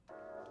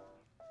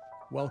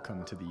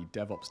Welcome to the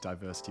DevOps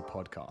Diversity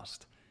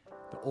Podcast,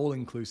 the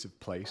all-inclusive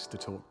place to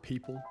talk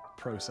people,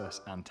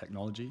 process, and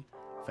technology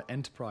for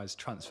enterprise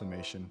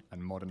transformation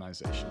and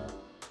modernization.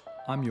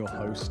 I'm your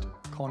host,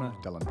 Connor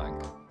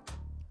Dellenbank.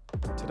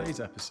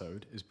 Today's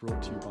episode is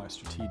brought to you by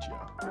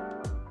Strategio.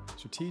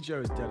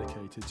 Strategio is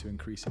dedicated to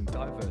increasing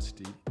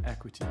diversity,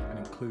 equity, and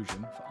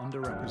inclusion for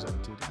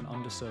underrepresented and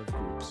underserved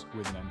groups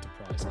within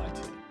enterprise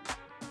IT.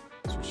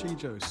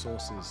 Strategio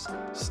sources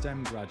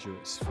STEM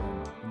graduates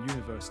from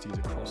universities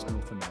across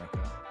North America,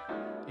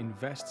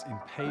 invests in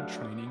paid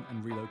training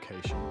and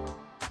relocation,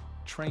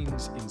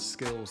 trains in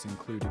skills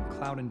including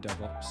cloud and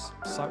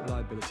DevOps, site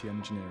reliability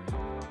engineering,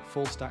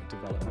 full stack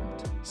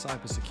development,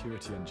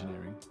 cybersecurity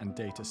engineering, and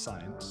data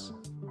science,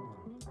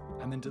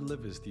 and then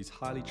delivers these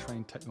highly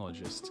trained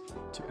technologists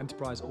to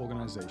enterprise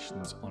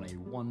organizations on a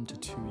 1 to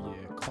 2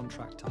 year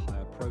contract to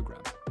hire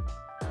program.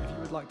 If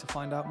you would like to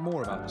find out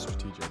more about the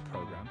Strategio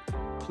program,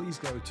 please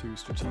go to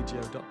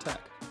strategio.tech.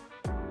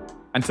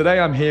 And today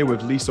I'm here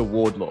with Lisa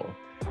Wardlaw.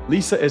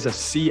 Lisa is a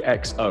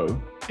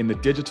CXO in the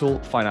digital,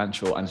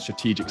 financial, and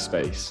strategic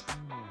space.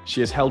 She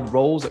has held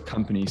roles at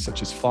companies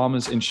such as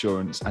Farmers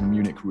Insurance and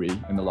Munich Re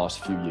in the last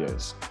few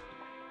years.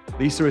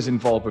 Lisa is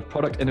involved with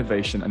product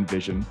innovation and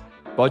vision,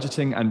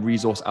 budgeting and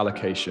resource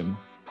allocation,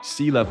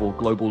 C-level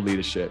global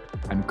leadership,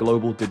 and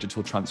global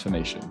digital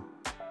transformation.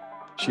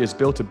 She has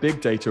built a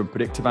big data and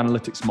predictive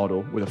analytics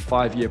model with a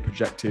 5-year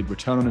projected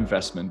return on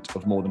investment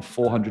of more than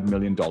 $400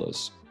 million.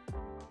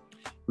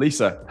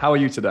 Lisa, how are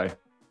you today?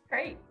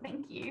 Great,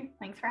 thank you.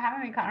 Thanks for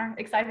having me, Connor.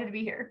 Excited to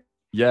be here.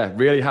 Yeah,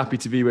 really happy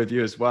to be with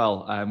you as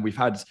well. We've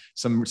had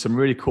some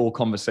really cool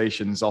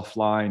conversations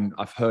offline.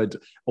 I've heard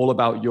all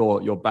about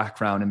your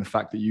background and the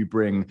fact that you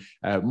bring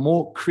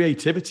more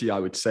creativity, I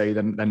would say,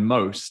 than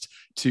most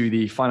to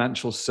the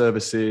financial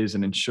services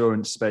and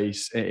insurance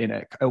space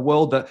in a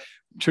world that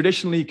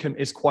traditionally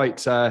is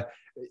quite,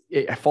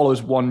 it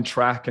follows one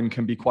track and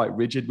can be quite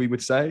rigid, we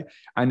would say.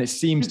 And it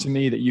seems to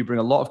me that you bring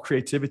a lot of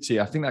creativity.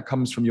 I think that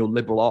comes from your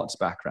liberal arts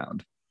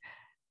background.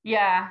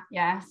 Yeah.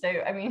 So,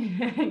 I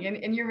mean,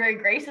 and you're very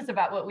gracious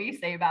about what we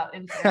say about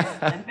insurance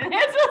and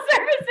financial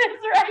services,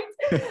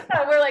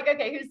 right? We're like,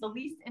 okay, who's the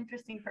least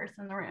interesting person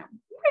in the room?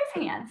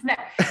 Raise hands. No.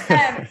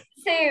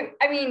 So,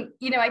 I mean,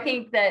 I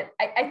think that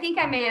I think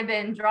I may have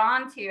been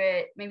drawn to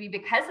it maybe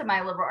because of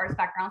my liberal arts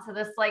background. So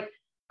this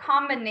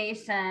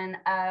combination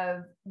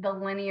of the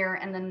linear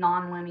and the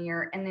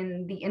nonlinear, and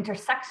then the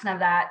intersection of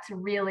that to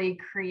really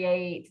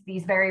create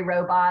these very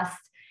robust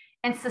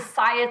and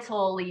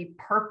societally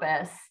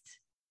purposed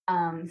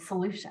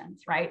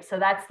solutions, right? So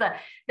that's the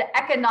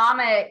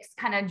economics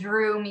kind of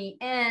drew me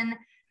in,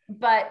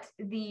 but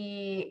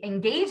the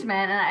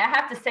engagement, and I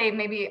have to say,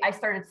 maybe I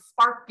started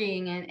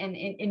sparking and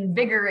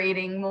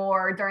invigorating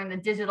more during the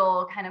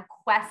digital kind of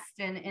quest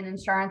in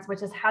insurance,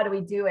 which is how do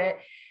we do it?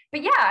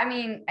 But yeah, I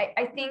mean,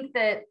 I think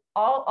that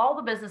all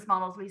the business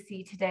models we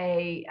see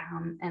today,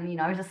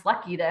 and I was just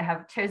lucky to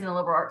have chosen a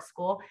liberal arts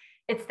school.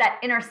 It's that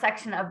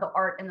intersection of the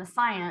art and the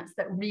science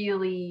that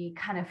really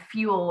kind of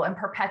fuel and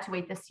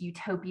perpetuate this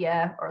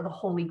utopia or the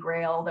holy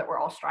grail that we're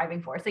all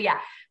striving for. So yeah,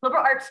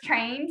 liberal arts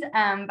trained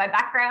by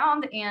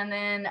background, and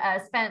then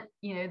spent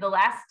the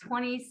last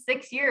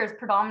 26 years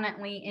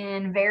predominantly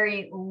in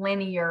very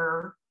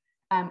linear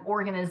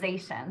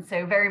organizations.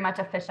 So very much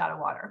a fish out of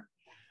water.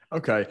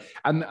 Okay.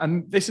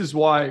 And this is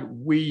why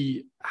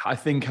I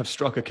think, have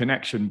struck a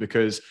connection,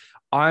 because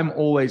I'm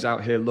always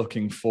out here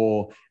looking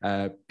for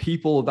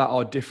people that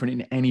are different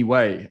in any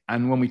way.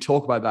 And when we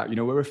talk about that,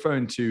 we're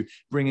referring to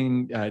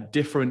bringing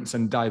difference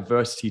and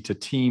diversity to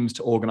teams,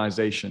 to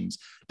organizations.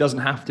 It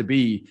doesn't have to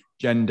be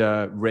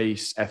gender,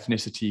 race,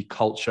 ethnicity,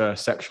 culture,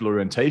 sexual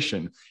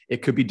orientation.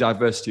 It could be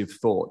diversity of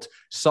thought.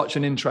 Such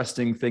an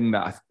interesting thing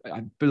that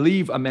I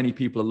believe many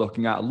people are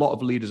looking at, a lot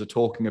of leaders are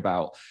talking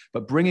about,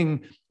 but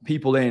bringing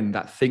people in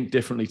that think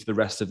differently to the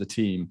rest of the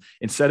team,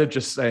 instead of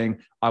just saying,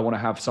 I want to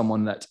have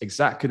someone that's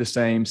exactly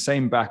the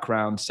same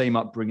background, same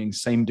upbringing,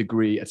 same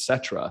degree,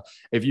 etc.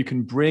 If you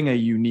can bring a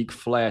unique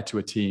flair to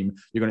a team,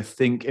 you're going to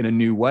think in a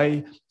new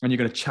way, and you're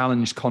going to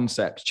challenge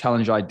concepts,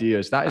 challenge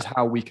ideas. That is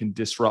how we can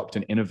disrupt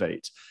and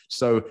innovate.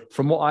 So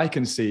from what I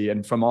can see,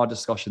 and from our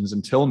discussions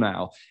until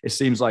now, it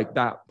seems like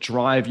that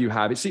drive you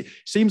have, it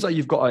seems like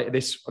you've got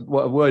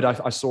a word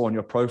I saw on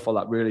your profile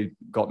that really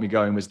got me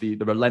going was the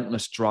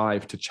relentless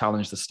drive to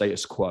challenge the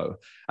status quo.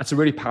 That's a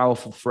really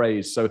powerful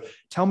phrase. So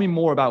tell me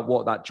more about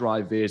what that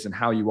drive is and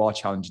how you are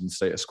challenging the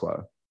status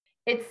quo.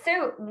 It's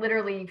so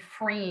literally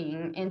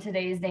freeing in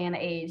today's day and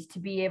age to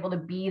be able to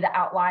be the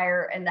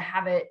outlier and to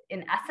have it,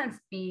 in essence,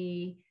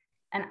 be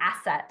an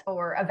asset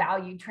or a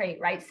value trait,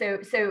 right? So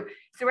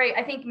right,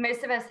 I think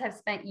most of us have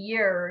spent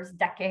years,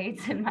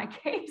 decades in my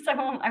case, I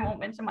won't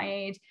mention my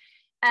age,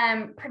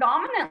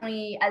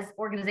 predominantly as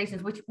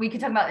organizations, which we could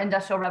talk about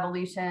industrial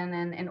revolution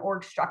and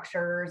org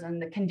structures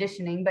and the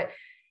conditioning, but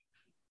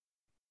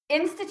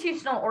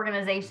institutional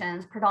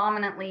organizations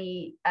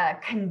predominantly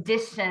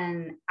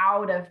condition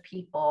out of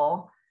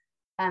people,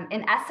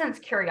 in essence,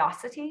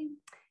 curiosity,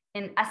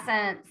 in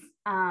essence,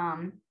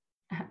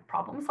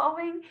 problem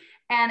solving,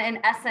 and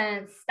in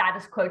essence,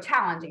 status quo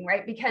challenging,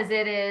 right? Because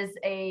it is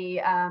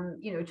a,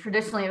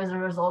 traditionally it was a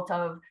result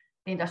of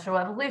the Industrial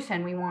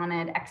Revolution. We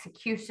wanted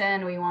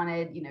execution, we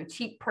wanted,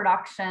 cheap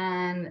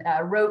production,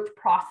 rote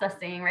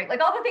processing, right? Like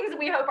all the things that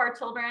we hope our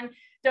children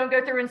don't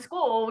go through in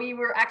school, we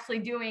were actually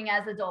doing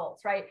as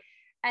adults, right?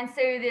 And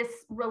so this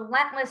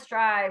relentless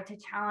drive to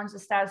challenge the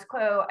status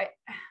quo,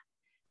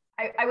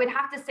 I would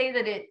have to say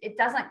that it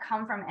doesn't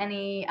come from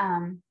any,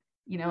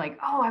 like,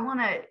 oh, I want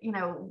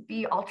to,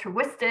 be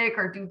altruistic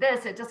or do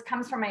this. It just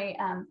comes from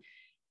a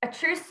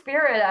true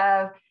spirit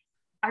of,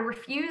 I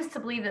refuse to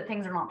believe that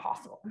things are not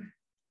possible.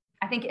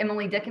 I think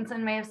Emily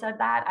Dickinson may have said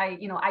that.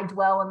 I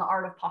dwell in the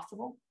art of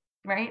possible,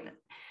 right?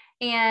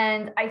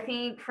 And I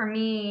think for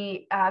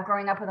me,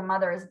 growing up with a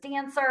mother as a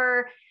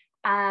dancer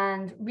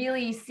and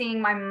really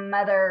seeing my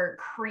mother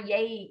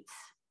create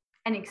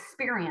an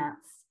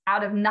experience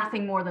out of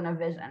nothing more than a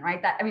vision,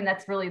 right?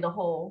 That's really the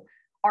whole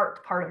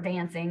art part of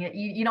dancing.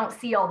 You don't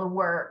see all the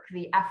work,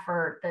 the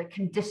effort, the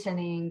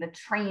conditioning, the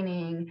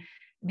training,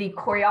 the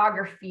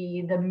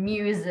choreography, the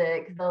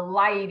music, the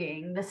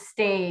lighting, the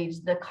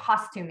stage, the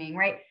costuming,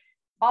 right?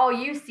 All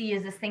you see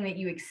is this thing that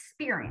you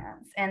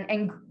experience.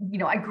 And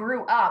I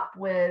grew up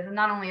with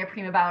not only a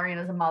prima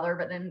ballerina as a mother,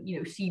 but then,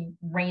 she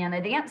ran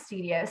a dance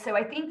studio. So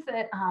I think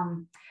that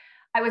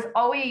I was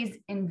always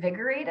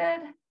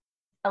invigorated,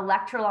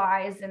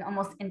 electrolyzed, and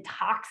almost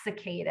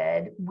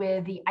intoxicated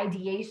with the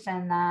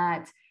ideation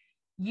that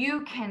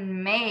you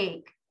can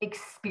make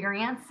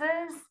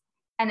experiences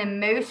and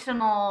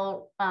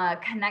emotional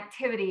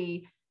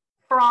connectivity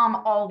from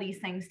all these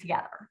things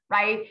together,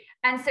 right?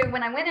 And so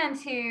when I went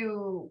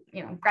into,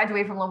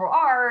 graduated from liberal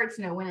arts,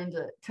 went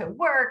into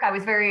work, I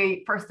was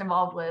very first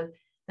involved with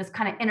this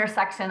kind of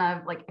intersection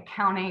of like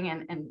accounting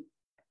and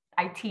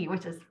IT,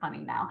 which is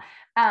funny now.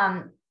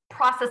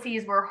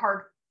 Processes were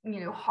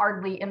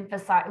hardly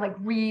emphasized, like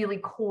really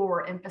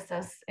core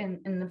emphasis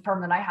in the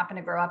firm that I happen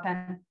to grow up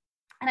in.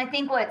 And I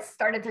think what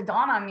started to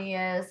dawn on me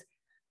is,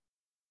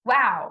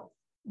 wow,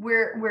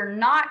 we're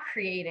not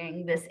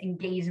creating this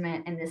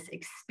engagement and this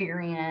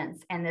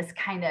experience and this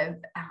kind of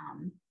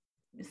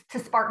to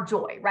spark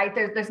joy, right?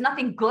 There's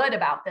nothing good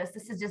about this.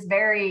 This is just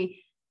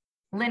very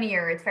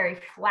linear. It's very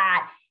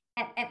flat.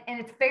 And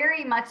it's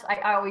very much,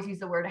 I always use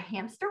the word a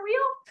hamster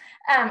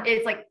wheel.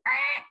 It's like,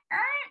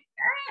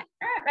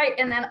 right?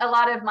 And then a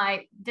lot of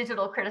my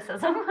digital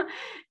criticism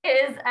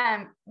is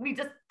we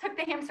just took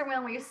the hamster wheel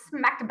and we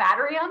smacked a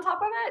battery on top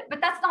of it.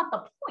 But that's not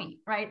the point,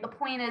 right? The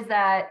point is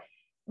that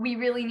we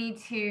really need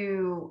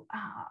to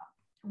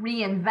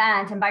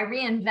reinvent. And by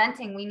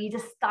reinventing, we need to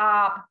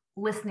stop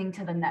listening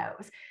to the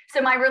no's.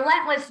 So my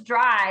relentless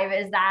drive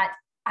is that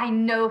I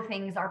know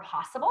things are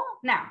possible.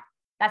 Now,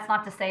 that's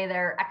not to say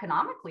they're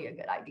economically a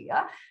good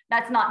idea.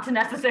 That's not to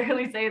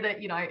necessarily say that,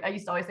 I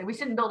used to always say we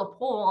shouldn't build a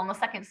pool on the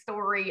second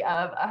story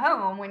of a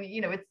home when,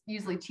 it's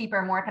usually cheaper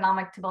and more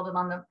economic to build it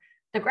on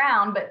the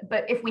ground.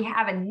 But if we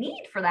have a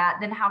need for that,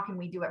 then how can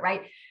we do it,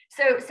 right?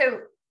 So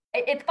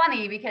it's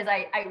funny because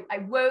I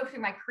wove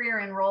through my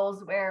career in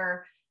roles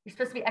where you're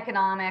supposed to be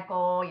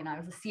economical. I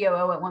was a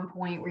COO at one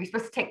point where you're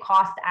supposed to take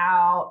cost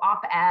out,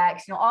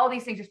 OpEx, all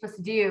these things you're supposed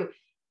to do.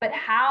 But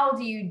how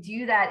do you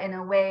do that in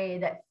a way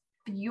that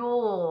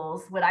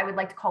fuels what I would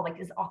like to call like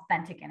is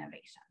authentic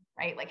innovation,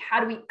 right? Like how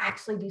do we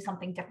actually do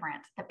something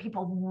different that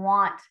people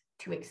want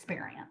to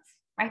experience,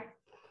 right?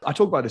 I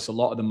talk about this a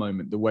lot at the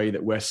moment, the way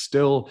that we're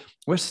still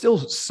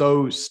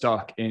so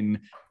stuck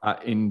in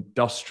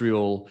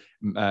industrial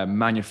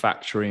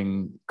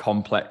manufacturing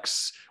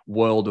complex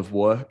world of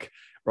work,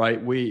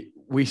 right? We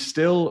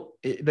still,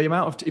 the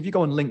amount of, if you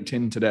go on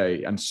LinkedIn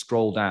today and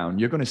scroll down,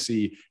 you're going to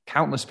see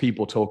countless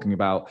people talking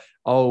about,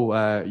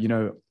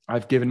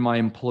 I've given my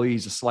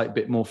employees a slight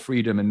bit more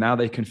freedom and now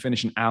they can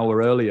finish an hour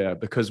earlier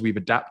because we've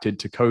adapted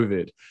to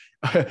COVID.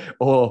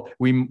 Or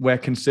we're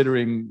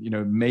considering,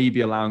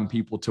 maybe allowing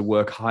people to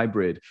work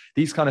hybrid.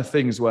 These kind of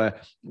things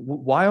where,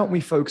 why aren't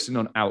we focusing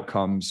on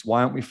outcomes?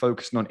 Why aren't we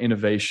focusing on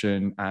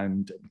innovation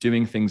and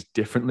doing things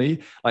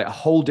differently? Like a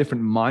whole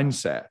different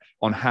mindset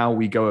on how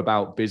we go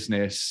about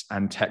business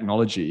and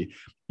technology.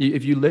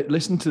 If you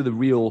listen to the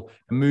real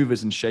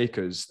movers and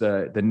shakers,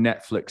 the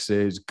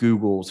Netflixes,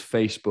 Googles,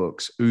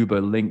 Facebooks,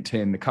 Uber,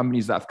 LinkedIn, the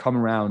companies that have come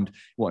around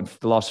in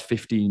the last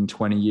 15,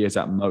 20 years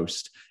at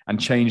most and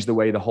changed the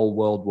way the whole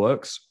world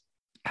works.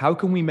 How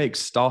can we make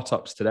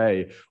startups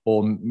today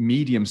or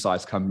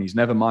medium-sized companies,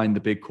 never mind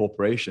the big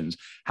corporations,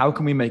 how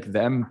can we make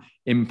them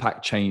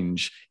impact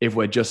change if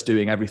we're just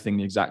doing everything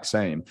the exact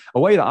same? A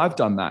way that I've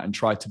done that and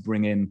tried to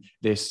bring in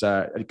this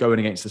going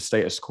against the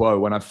status quo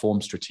when I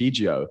formed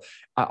Strategio,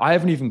 I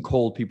haven't even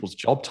called people's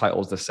job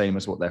titles the same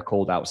as what they're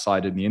called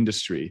outside in the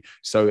industry.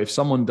 So if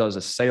someone does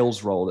a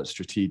sales role at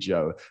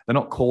Strategio, they're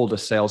not called a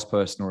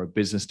salesperson or a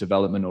business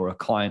development or a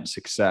client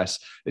success.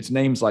 It's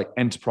names like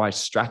enterprise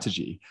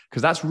strategy,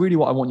 because that's really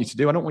what I want you to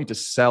do. I don't want you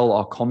to sell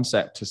our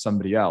concept to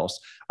somebody else.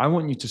 I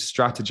want you to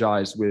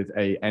strategize with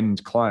an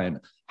end client.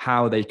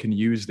 how they can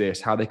use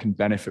this, how they can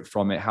benefit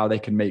from it, how they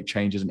can make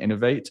changes and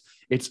innovate.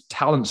 It's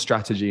talent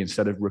strategy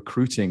instead of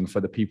recruiting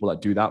for the people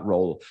that do that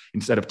role,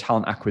 instead of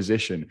talent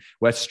acquisition.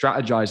 We're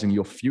strategizing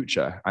your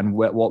future and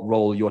what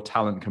role your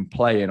talent can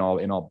play in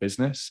our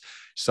business.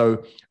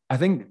 So I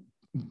think,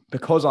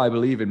 because I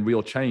believe in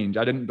real change,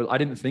 I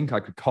didn't think I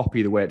could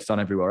copy the way it's done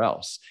everywhere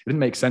else. It didn't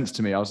make sense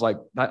to me. I was like,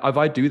 if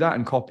I do that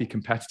and copy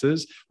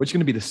competitors, we're just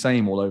going to be the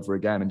same all over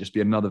again and just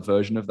be another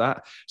version of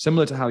that.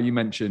 Similar to how you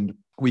mentioned,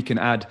 we can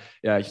add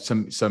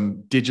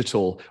some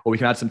digital, or we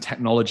can add some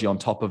technology on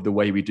top of the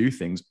way we do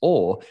things,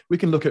 or we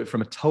can look at it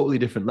from a totally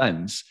different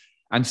lens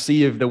and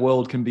see if the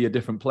world can be a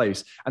different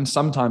place. And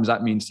sometimes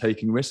that means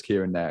taking risk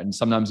here and there. And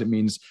sometimes it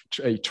means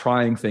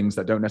trying things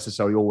that don't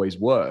necessarily always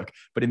work.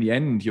 But in the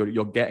end,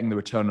 you're getting the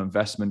return on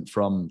investment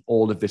from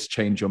all of this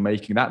change you're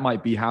making. That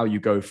might be how you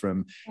go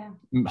from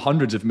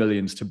hundreds of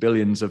millions to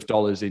billions of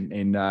dollars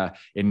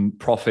in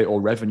profit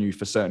or revenue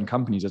for certain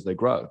companies as they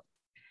grow.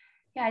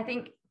 Yeah, I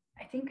think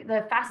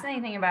the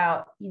fascinating thing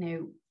about,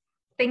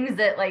 things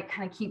that like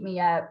kind of keep me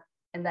up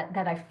and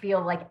that I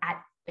feel like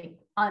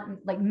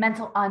like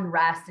mental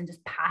unrest and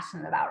just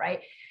passionate about, right?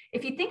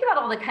 If you think about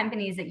all the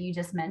companies that you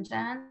just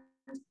mentioned,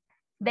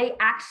 they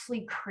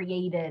actually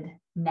created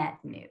net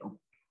new.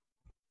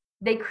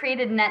 They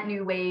created net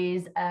new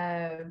ways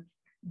of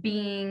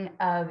being,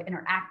 of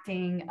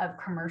interacting, of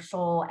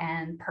commercial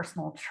and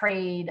personal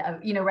trade,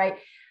 of, right?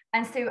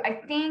 And so I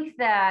think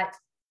that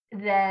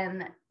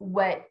then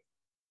what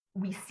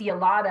we see a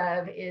lot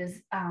of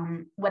is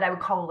what I would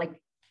call like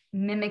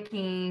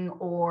mimicking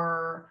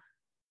or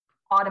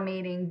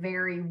automating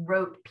very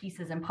rote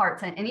pieces and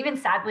parts. And even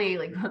sadly,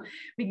 like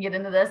we can get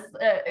into this,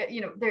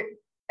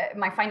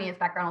 my finance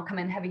background will come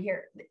in heavy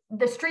here.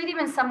 The street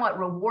even somewhat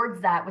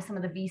rewards that with some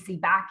of the VC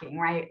backing,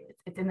 right?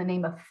 It's in the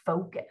name of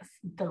focus,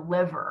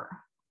 deliver,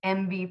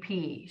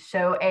 MVP,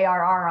 show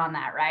ARR on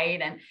that, right?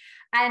 And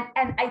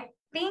I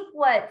think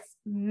what's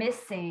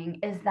missing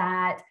is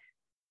that,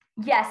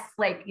 yes,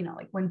 like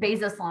when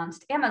Bezos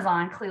launched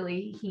Amazon,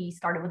 clearly he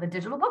started with a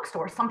digital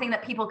bookstore, something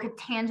that people could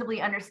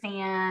tangibly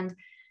understand,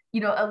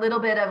 a little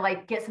bit of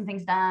like get some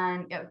things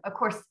done. Of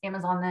course,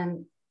 Amazon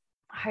then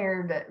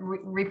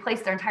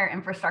replaced their entire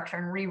infrastructure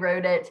and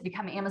rewrote it to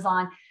become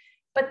Amazon.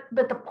 But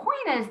the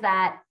point is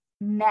that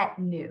net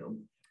new.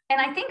 And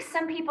I think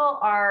some people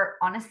are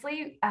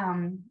honestly,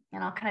 and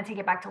I'll kind of take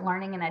it back to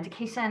learning and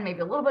education,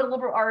 maybe a little bit of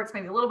liberal arts,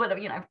 maybe a little bit of,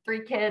 I have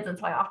 3 kids. And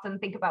so I often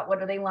think about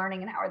what are they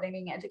learning and how are they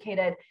being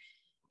educated?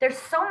 There's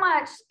so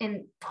much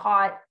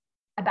taught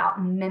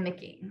about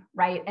mimicking,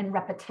 right? And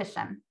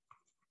repetition,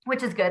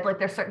 which is good. Like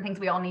there's certain things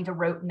we all need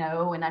to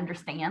know and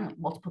understand, like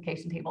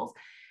multiplication tables.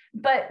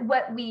 But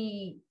what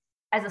we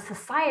as a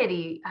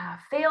society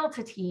fail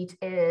to teach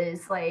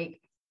is like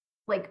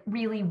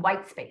really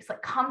white space,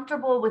 like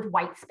comfortable with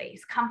white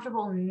space,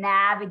 comfortable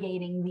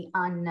navigating the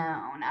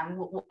unknown.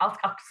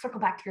 I'll circle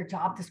back to your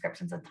job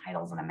descriptions and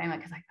titles in a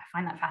moment because I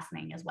find that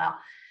fascinating as well.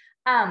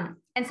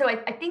 And so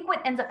I think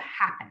what ends up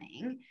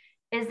happening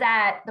is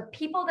that the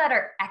people that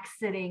are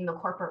exiting the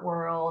corporate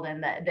world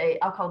and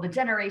I'll call the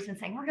generation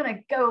saying, we're going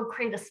to go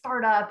create a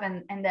startup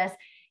and this,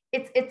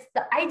 it's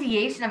the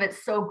ideation of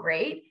it's so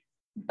great,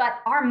 but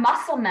our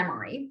muscle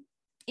memory,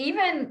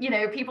 even,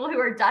 people who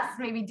are just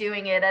maybe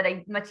doing it at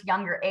a much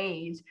younger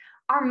age,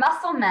 our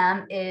muscle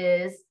mem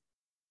is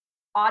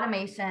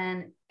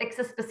automation, fix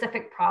a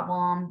specific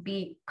problem,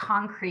 be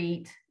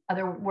concrete,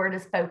 other word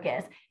is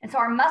focus. And so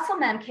our muscle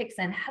mem kicks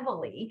in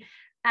heavily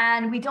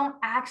and we don't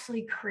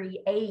actually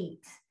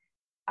create,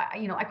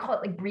 I call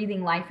it like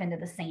breathing life into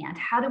the sand.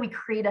 How do we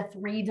create a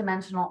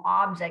 3-dimensional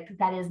object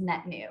that is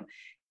net new?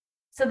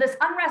 So this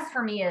unrest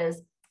for me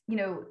is,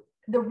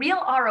 the real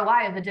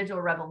ROI of the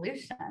digital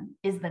revolution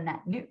is the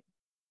net new.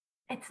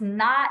 It's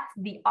not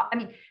we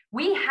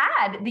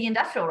had the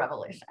industrial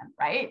revolution,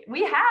 right?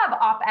 We have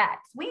OpEx.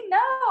 We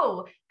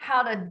know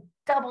how to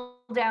double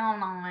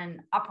down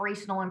on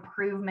operational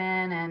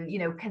improvement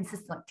and,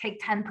 consistent,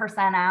 take 10%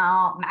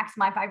 out,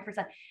 maximize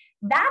 5%.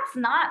 That's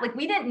not like,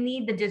 we didn't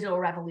need the digital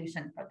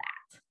revolution for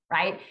that,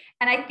 right?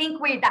 And I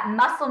think that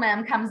muscle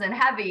mem comes in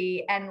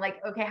heavy and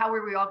like, okay, how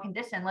were we all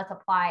conditioned? Let's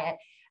apply it.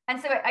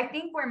 And so I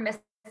think we're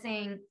missing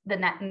the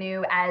net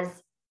new as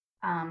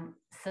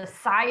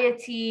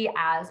society,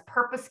 as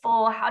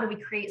purposeful. How do we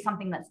create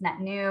something that's net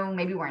new?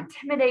 Maybe we're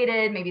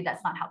intimidated. Maybe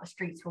that's not how the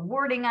street's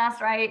rewarding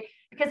us, right?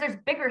 Because there's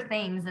bigger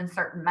things than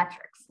certain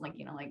metrics, like,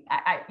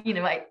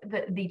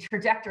 the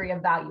trajectory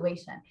of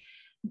valuation.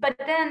 But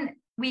then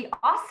we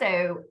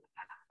also,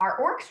 our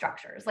org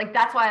structures, like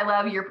that's why I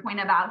love your point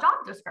about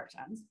job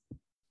descriptions.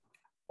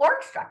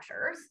 Org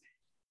structures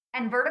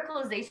and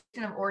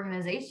verticalization of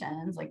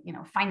organizations, like,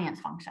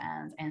 finance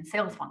functions and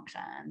sales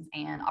functions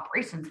and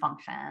operations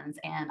functions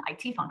and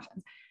IT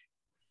functions.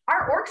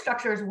 Our org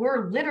structures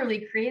were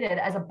literally created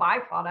as a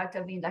byproduct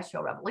of the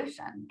Industrial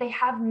Revolution. They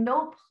have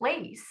no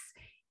place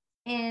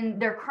in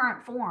their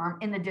current form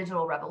in the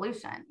digital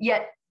revolution,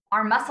 yet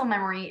our muscle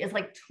memory is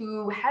like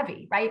too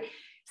heavy, right?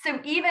 So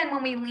even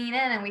when we lean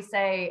in and we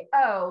say,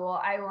 oh,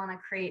 well, I want to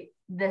create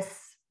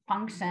this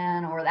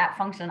function or that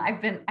function,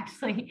 I've been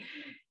actually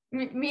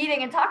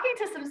meeting and talking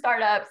to some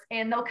startups,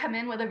 and they'll come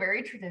in with a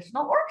very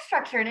traditional org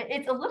structure. And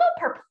it's a little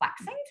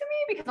perplexing to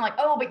me because I'm like,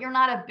 oh, but you're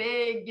not a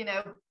big,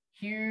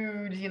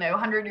 huge,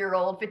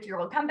 100-year-old,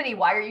 50-year-old company.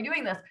 Why are you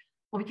doing this?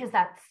 Well, because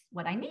that's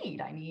what I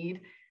need. I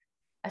need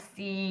a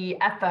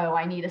CFO,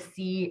 I need a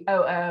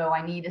COO,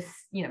 I need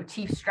a,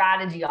 chief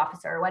strategy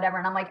officer or whatever.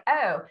 And I'm like,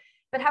 oh,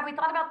 but have we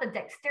thought about the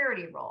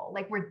dexterity role?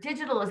 Like where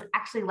digital is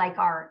actually like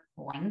our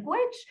language,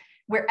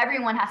 where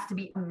everyone has to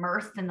be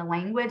immersed in the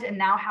language, and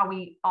now how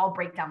we all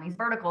break down these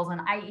verticals.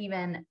 And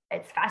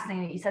it's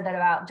fascinating that you said that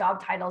about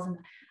job titles. And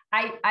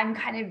I'm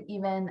kind of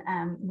even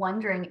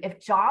wondering if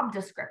job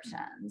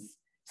descriptions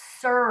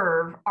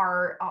serve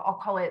I'll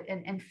call it,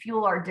 and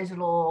fuel our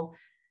digital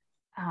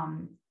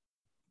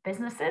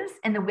businesses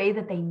in the way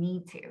that they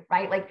need to,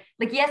 right? Like,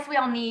 yes, we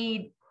all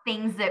need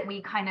things that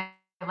we kind of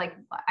like,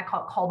 I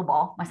call the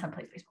ball. My son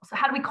plays baseball. So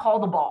how do we call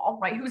the ball,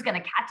 right? Who's going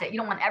to catch it? You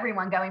don't want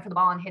everyone going for the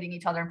ball and hitting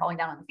each other and falling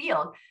down on the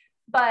field,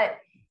 but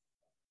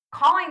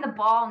calling the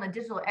ball in the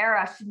digital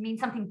era should mean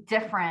something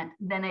different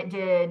than it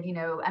did,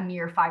 a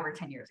mere 5 or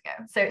 10 years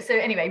ago. So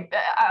anyway,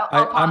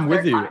 I'm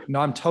with you. No,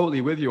 I'm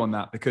totally with you on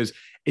that, because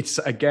it's,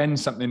 again,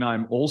 something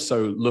I'm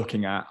also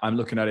looking at. I'm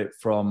looking at it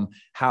from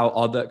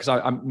how because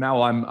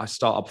I'm a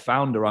startup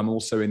founder. I'm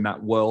also in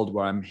that world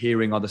where I'm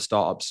hearing other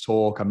startups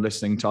talk. I'm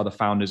listening to other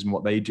founders and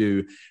what they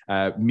do,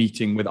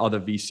 meeting with other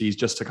VCs,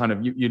 just to kind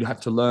of, you'd have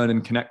to learn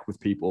and connect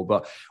with people.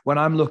 But when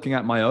I'm looking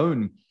at my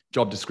own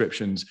job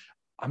descriptions,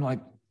 I'm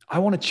like, I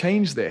want to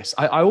change this.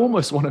 I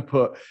almost want to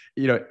put,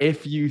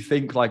 if you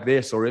think like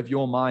this, or if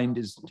your mind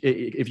is,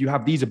 if you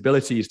have these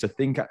abilities to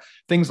think,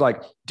 things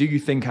like, do you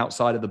think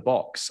outside of the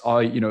box?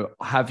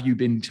 Have you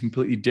been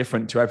completely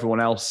different to everyone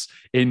else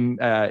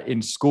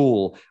in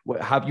school?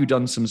 Have you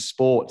done some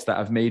sports that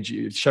have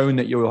shown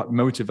that you're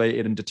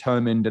motivated and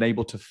determined and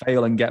able to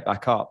fail and get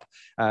back up?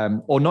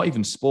 Or not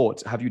even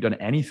sports. Have you done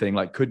anything?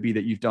 Like, could be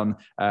that you've done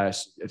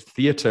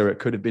theater. It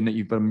could have been that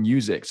you've done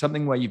music,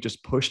 something where you've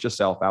just pushed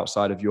yourself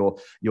outside of your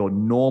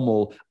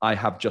normal, I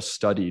have just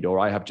studied, or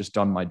I have just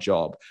done my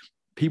job.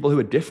 People who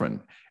are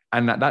different.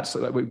 And that's,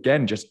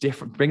 again, just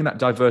different, bringing that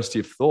diversity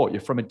of thought. You're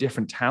from a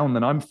different town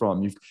than I'm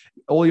from.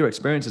 All your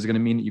experiences are going to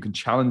mean that you can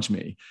challenge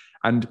me.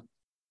 And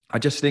I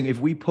just think if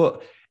we're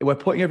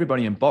putting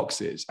everybody in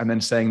boxes and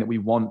then saying that we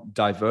want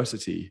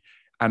diversity,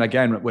 and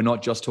again, we're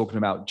not just talking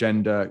about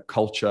gender,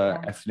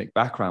 culture, ethnic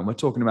background. We're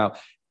talking about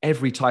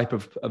every type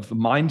of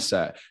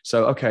mindset.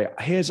 So, okay,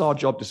 here's our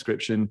job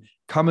description.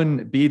 Come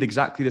and be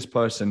exactly this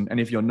person. And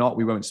if you're not,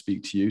 we won't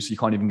speak to you. So you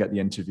can't even get the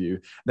interview.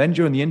 Then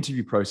during the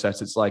interview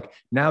process, it's like,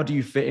 now do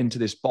you fit into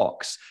this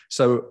box?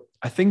 So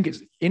I think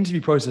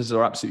interview processes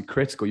are absolutely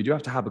critical. You do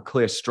have to have a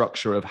clear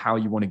structure of how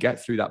you want to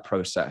get through that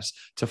process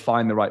to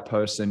find the right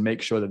person,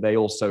 make sure that they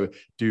also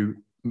do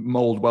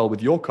mold well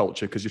with your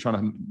culture, because you're trying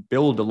to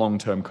build a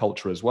long-term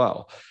culture as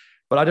well.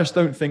 But I just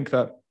don't think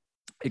that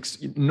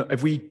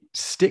if we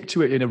stick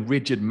to it in a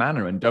rigid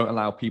manner and don't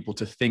allow people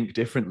to think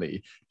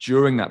differently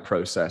during that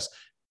process,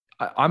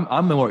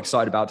 I'm more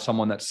excited about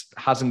someone that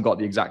hasn't got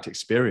the exact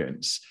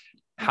experience,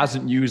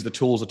 hasn't used the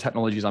tools or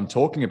technologies I'm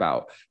talking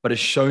about, but has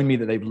shown me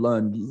that they've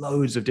learned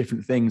loads of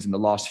different things in the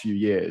last few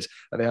years,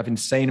 that they have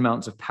insane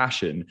amounts of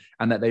passion,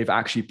 and that they've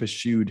actually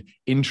pursued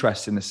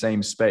interest in the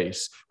same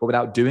space, but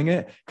without doing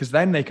it. Because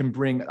then they can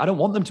I don't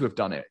want them to have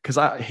done it, because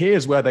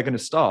here's where they're going to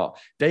start.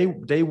 Day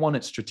one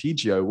at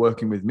Strategio,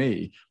 working with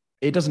me,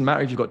 it doesn't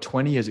matter if you've got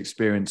 20 years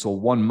experience or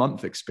 1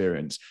 month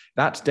experience.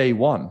 That's day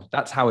one.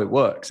 That's how it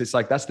works. It's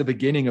like, that's the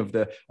beginning of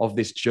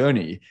this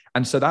journey.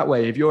 And so that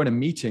way, if you're in a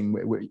meeting,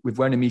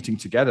 we're in a meeting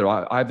together,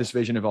 I have this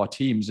vision of our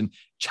teams and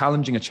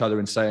challenging each other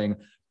and saying,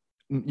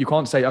 you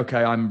can't say,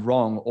 okay, I'm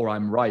wrong or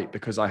I'm right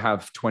because I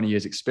have 20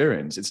 years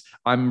experience.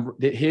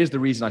 Here's the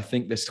reason I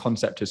think this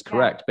concept is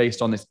correct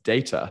based on this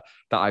data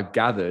that I've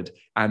gathered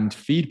and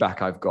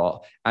feedback I've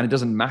got. And it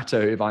doesn't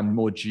matter if I'm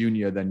more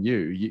junior than you.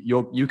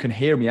 You can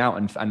hear me out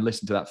and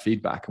listen to that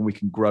feedback, and we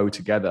can grow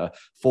together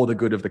for the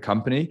good of the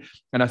company.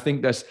 And I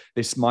think there's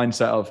this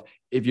mindset of,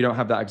 if you don't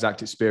have that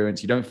exact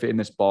experience, you don't fit in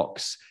this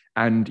box,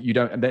 and you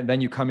don't, and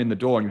then you come in the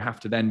door and you have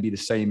to then be the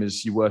same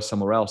as you were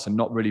somewhere else, and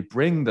not really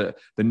bring the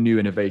new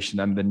innovation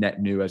and the net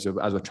new, as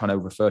we're trying to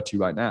refer to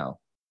right now.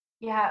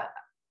 Yeah,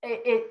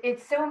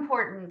 it's so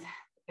important.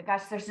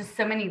 Gosh, there's just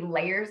so many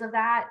layers of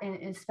that, and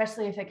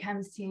especially if it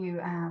comes to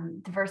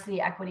diversity,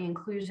 equity,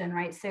 inclusion,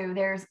 right? So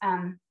there's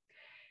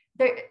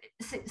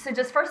so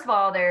just first of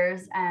all,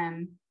 there's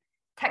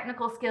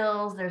technical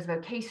skills, there's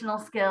vocational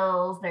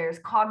skills, there's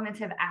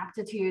cognitive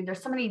aptitude.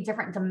 There's so many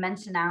different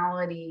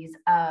dimensionalities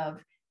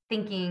of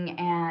thinking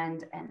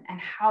and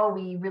how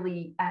we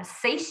really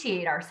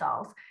satiate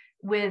ourselves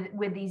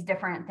with these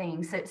different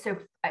things. So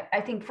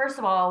I think, first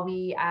of all,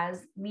 we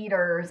as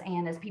leaders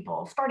and as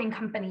people starting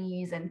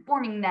companies and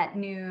forming net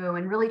new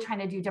and really trying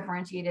to do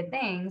differentiated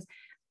things,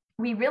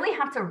 we really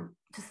have to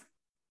just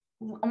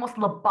almost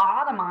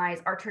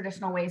lobotomize our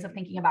traditional ways of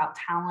thinking about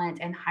talent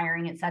and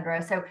hiring, et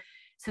cetera. So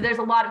there's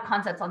a lot of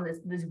concepts on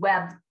this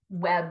web,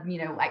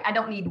 I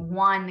don't need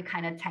one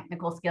kind of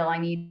technical skill. I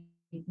need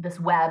this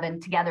web,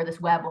 and together this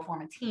web will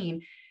form a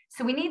team.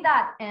 So we need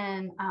that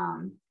in,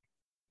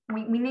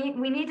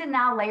 we need to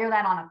now layer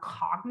that on a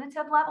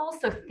cognitive level.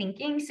 So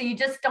thinking, so you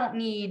just don't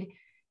need,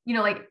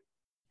 like,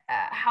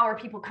 how are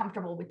people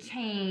comfortable with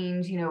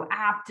change,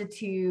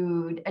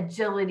 aptitude,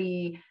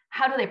 agility,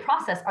 how do they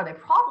process? Are they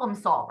problem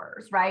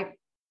solvers, right?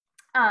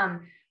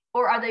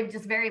 Or are they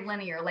just very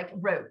linear, like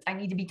rote? I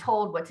need to be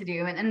told what to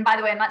do. And by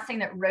the way, I'm not saying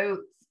that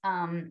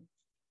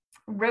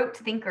rote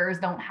thinkers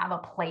don't have a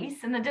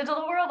place in the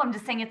digital world. I'm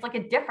just saying it's like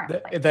a different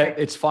place. Right?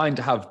 It's fine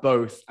to have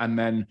both and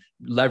then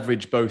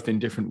leverage both in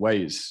different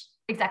ways.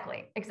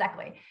 Exactly.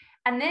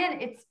 And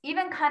then it's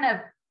even kind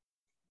of,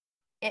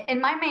 in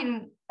my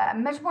mind,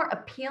 much more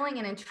appealing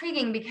and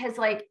intriguing, because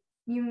like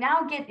you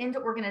now get into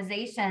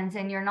organizations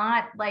and you're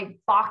not like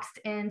boxed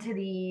into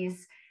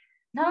these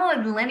not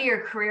only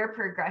linear career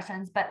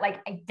progressions, but like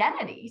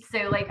identity.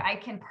 So like I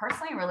can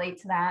personally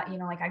relate to that.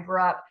 Like I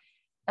grew up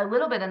a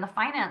little bit in the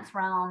finance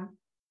realm,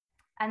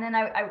 and then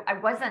I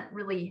wasn't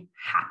really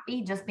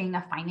happy just being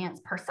a finance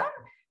person.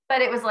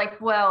 But it was like,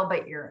 well,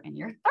 but you're in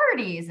your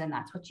 30s and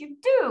that's what you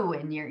do.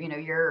 And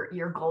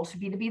your goal should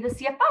be to be the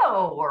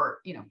CFO or,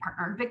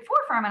 partner in a big four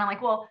firm. And I'm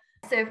like, well,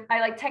 so I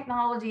like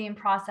technology and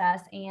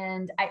process.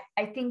 And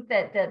I think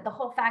that the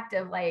whole fact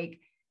of like,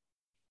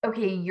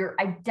 okay, your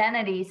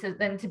identity. So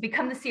then to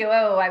become the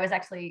COO, I was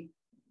actually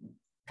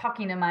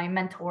talking to my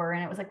mentor,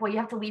 and it was like, well, you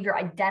have to leave your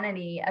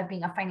identity of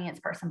being a finance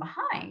person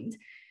behind.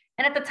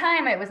 And at the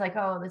time it was like,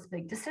 oh, this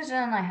big decision,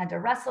 I had to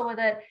wrestle with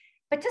it.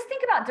 But just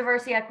think about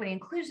diversity, equity,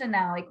 inclusion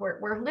now. Like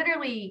we're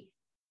literally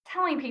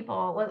telling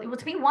people, well,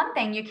 to be one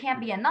thing, you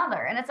can't be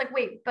another. And it's like,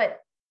 wait, but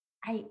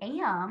I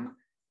am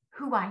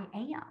who I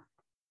am.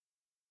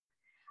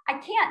 I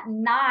can't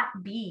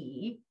not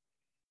be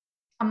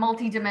a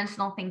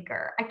multidimensional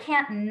thinker. I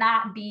can't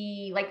not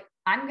be like,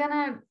 I'm going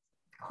to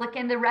click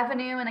into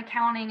revenue and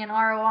accounting and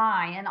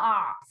ROI and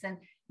ops. And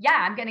yeah,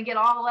 I'm going to get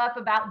all up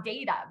about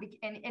data.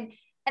 And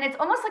it's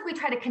almost like we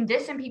try to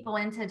condition people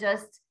into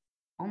just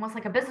almost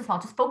like a business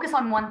model, just focus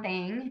on one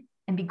thing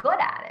and be good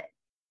at it.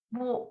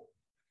 Well,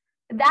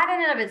 that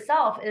in and of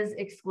itself is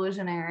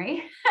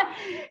exclusionary.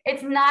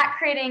 It's not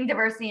creating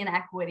diversity and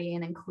equity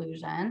and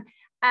inclusion.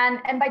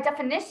 And by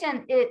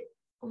definition, it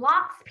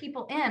locks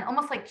people in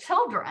almost like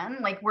children,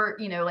 like we're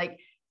going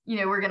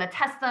to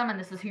test them and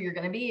this is who you're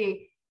going to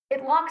be.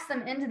 It locks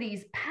them into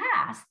these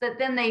paths that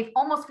then they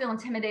almost feel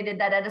intimidated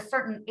that at a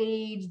certain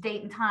age,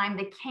 date, and time,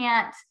 they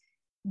can't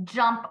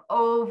jump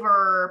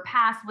over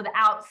past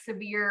without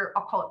severe,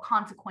 I'll call it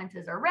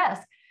consequences or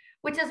risk,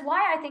 which is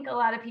why I think a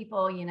lot of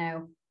people,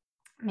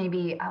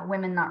 maybe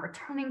women not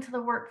returning to the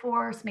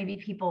workforce, maybe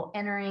people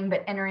entering,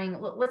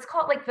 let's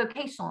call it like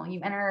vocational.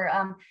 You enter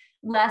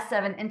less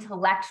of an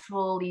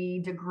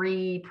intellectually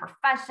degree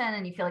profession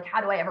and you feel like,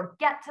 how do I ever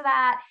get to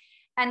that?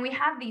 And we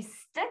have these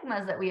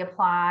stigmas that we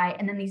apply,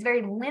 and then these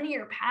very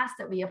linear paths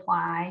that we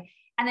apply.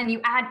 And then you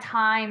add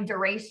time,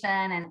 duration,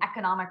 and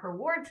economic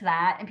reward to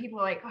that. And people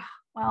are like, oh,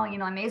 well,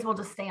 I may as well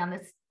just stay on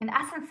this, in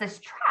essence, this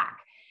track.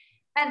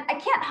 And I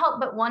can't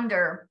help but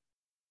wonder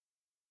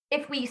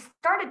if we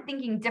started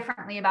thinking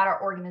differently about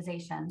our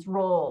organizations,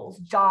 roles,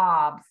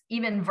 jobs,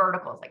 even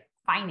verticals like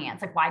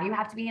finance. Like, why do you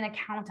have to be an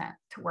accountant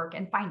to work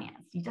in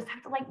finance? You just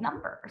have to like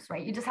numbers,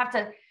 right? You just have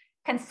to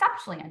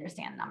conceptually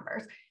understand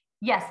numbers.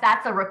 Yes,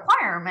 that's a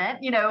requirement,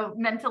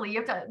 mentally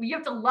you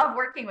have to love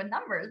working with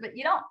numbers, but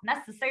you don't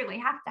necessarily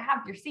have to have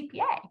your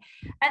CPA.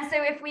 And so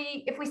if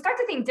we start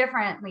to think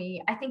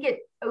differently, I think it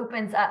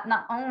opens up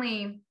not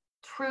only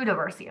true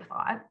diversity of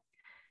thought,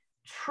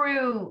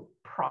 true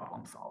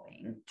problem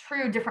solving,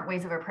 true different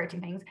ways of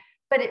approaching things,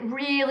 but it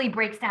really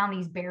breaks down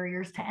these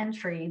barriers to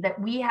entry that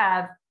we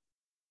have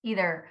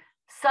either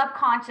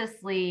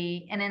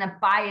subconsciously and in a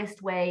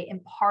biased way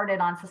imparted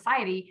on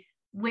society,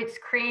 which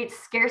creates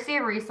scarcity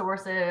of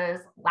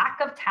resources, lack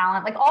of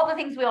talent, like all the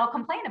things we all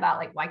complain about.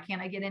 Like, why can't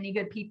I get any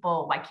good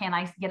people? Why can't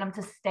I get them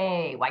to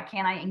stay? Why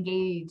can't I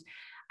engage?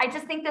 I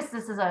just think this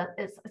is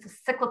it's a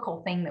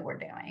cyclical thing that we're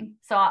doing.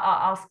 So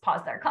I'll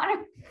pause there,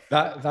 Connor.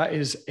 That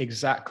is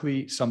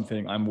exactly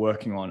something I'm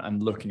working on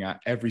and looking at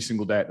every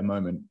single day at the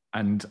moment.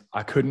 And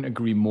I couldn't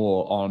agree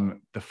more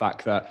on the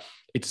fact that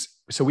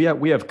so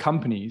we have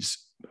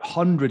companies,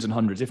 hundreds and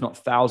hundreds, if not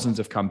thousands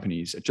of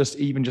companies, just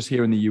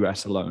here in the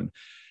US alone,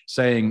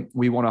 saying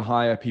we want to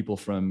hire people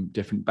from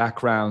different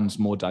backgrounds,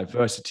 more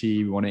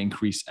diversity, we want to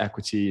increase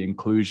equity,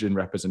 inclusion,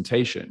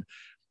 representation.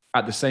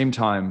 At the same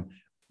time,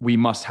 we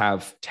must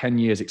have 10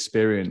 years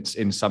experience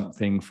in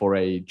something for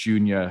a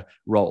junior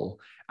role,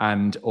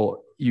 or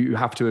you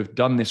have to have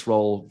done this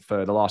role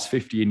for the last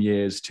 15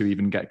 years to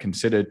even get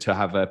considered to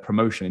have a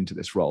promotion into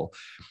this role.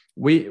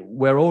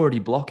 We're already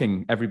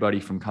blocking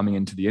everybody from coming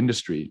into the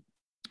industry.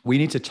 We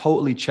need to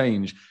totally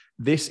change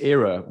this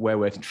era where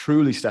we're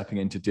truly stepping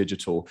into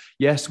digital.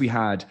 Yes, we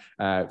had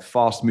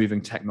fast moving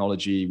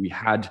technology. We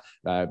had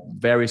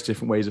various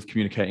different ways of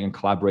communicating and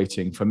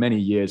collaborating for many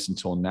years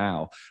until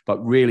now.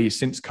 But really,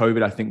 since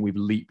COVID, I think we've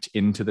leaped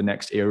into the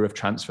next era of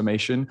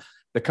transformation.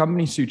 The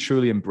companies who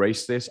truly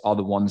embrace this are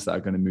the ones that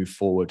are going to move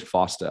forward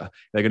faster.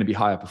 They're going to be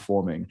higher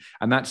performing.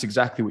 And that's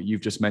exactly what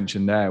you've just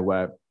mentioned there,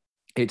 where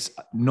it's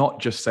not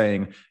just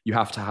saying you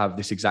have to have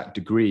this exact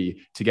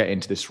degree to get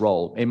into this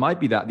role. It might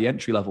be that the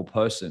entry-level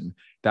person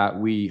that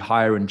we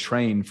hire and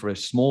train for a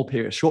short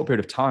period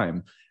of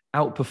time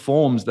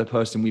outperforms the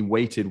person we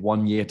waited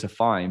 1 year to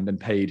find and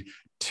paid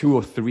 2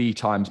 or 3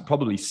 times,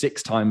 probably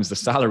 6 times the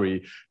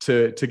salary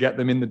to get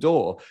them in the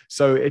door.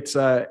 So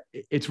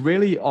it's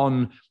really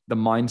on the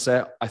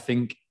mindset, I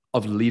think,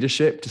 of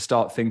leadership to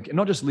start thinking,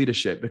 not just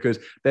leadership,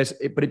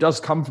 but it does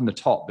come from the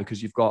top,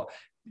 because you've got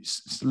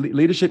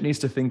leadership needs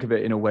to think of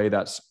it in a way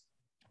that's,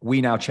 we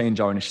now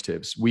change our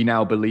initiatives. We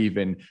now believe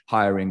in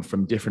hiring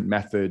from different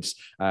methods.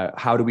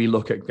 How do we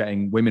look at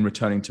getting women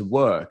returning to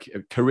work,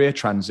 career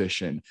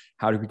transition?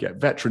 How do we get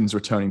veterans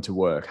returning to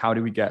work? How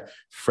do we get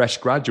fresh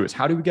graduates?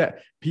 How do we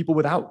get people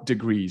without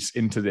degrees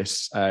into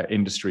this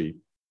industry?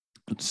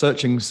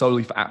 Searching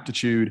solely for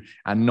aptitude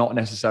and not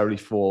necessarily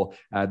for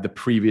the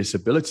previous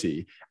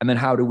ability. And then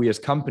how do we as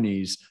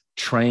companies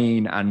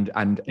train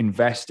and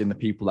invest in the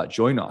people that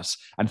join us,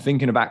 and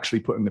thinking of actually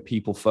putting the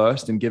people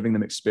first and giving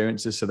them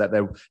experiences so that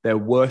they're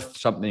worth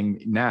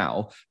something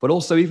now, but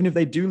also even if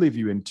they do leave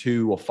you in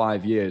 2 or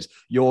 5 years,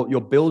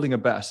 you're building a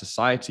better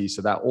society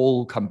so that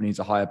all companies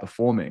are higher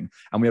performing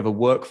and we have a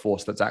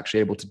workforce that's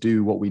actually able to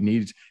do what we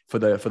need for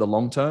the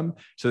long term.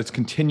 So it's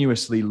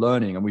continuously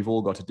learning, and we've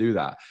all got to do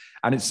that.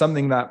 And it's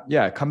something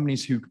that,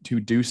 companies who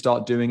do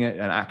start doing it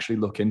and actually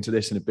look into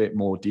this in a bit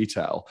more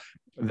detail,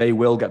 they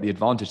will get the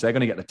advantage. They're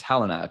going to get the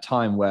talent at a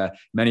time where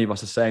many of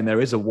us are saying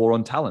there is a war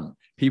on talent.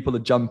 People are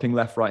jumping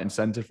left, right, and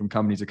center from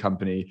company to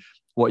company.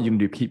 What are you going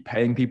to do? Keep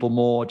paying people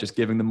more, just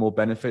giving them more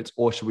benefits?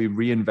 Or should we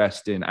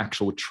reinvest in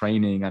actual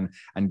training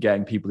and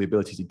getting people the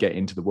ability to get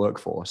into the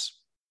workforce?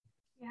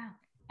 Yeah.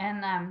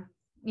 And,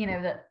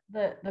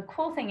 the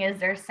cool thing is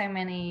there's so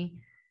many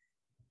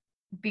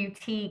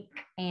boutique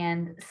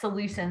and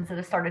solutions that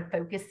have started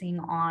focusing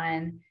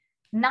on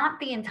not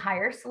the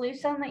entire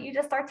solution that you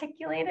just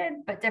articulated,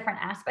 but different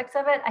aspects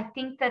of it. I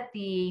think that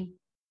the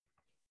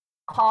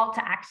call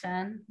to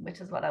action,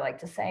 which is what I like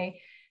to say,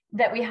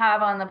 that we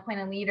have on the Point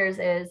of Leaders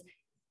is,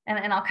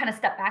 and I'll kind of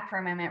step back for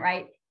a moment,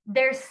 right?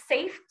 There's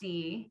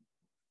safety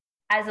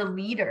as a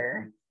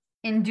leader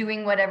in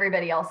doing what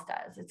everybody else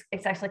does.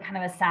 It's actually kind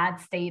of a sad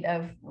state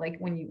of like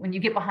when you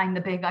get behind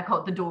the big, I call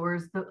it the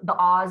doors, the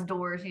Oz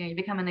doors, you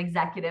become an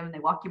executive and they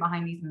walk you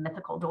behind these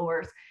mythical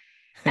doors.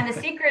 And the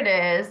secret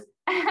is,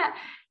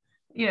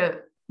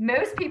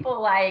 most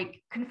people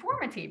like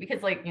conformity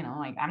because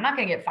I'm not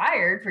going to get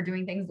fired for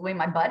doing things the way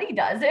my buddy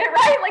does it,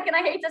 right? And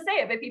I hate to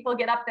say it, but people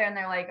get up there and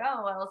they're like,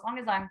 oh, well, as long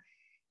as I'm,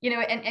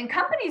 and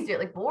companies do it,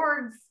 like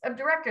boards of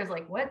directors,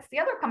 like what's the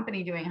other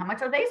company doing? How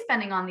much are they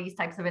spending on these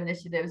types of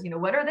initiatives?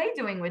 What are they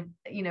doing with,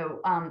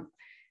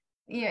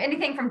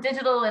 anything from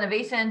digital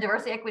innovation,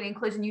 diversity, equity,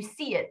 inclusion, you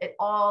see it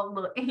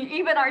all,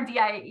 even our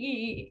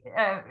DIE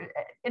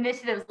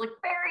initiatives look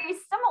very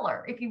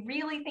similar if you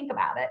really think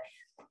about it.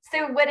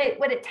 So what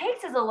it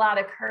takes is a lot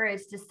of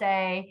courage to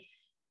say,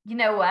 you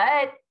know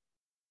what,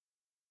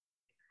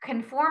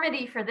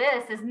 conformity for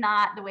this is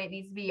not the way it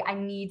needs to be. I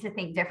need to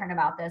think different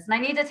about this, and I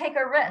need to take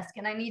a risk,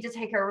 and I need to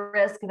take a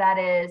risk that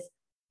is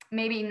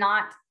maybe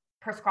not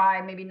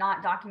prescribed, maybe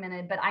not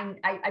documented, but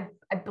I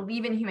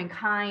believe in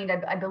humankind.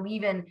 I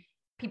believe in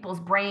people's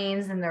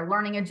brains and their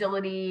learning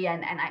agility,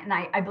 and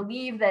I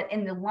believe that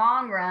in the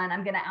long run,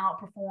 I'm going to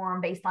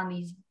outperform based on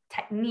these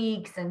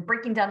techniques and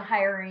breaking down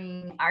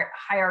hiring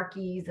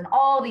hierarchies and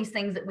all these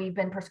things that we've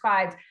been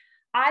prescribed.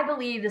 I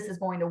believe this is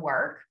going to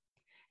work,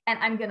 and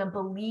I'm going to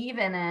believe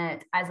in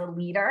it as a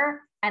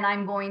leader. And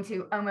I'm going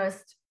to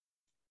almost,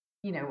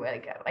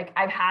 like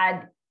I've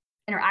had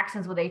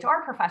interactions with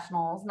HR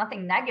professionals,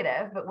 nothing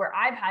negative, but where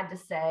I've had to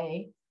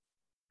say,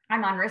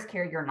 I'm on risk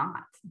here, you're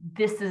not.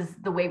 This is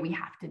the way we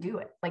have to do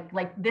it.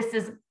 Like this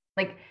is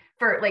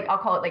I'll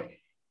call it like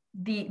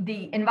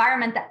the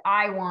environment that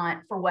I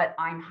want for what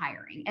I'm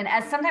hiring. And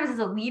sometimes as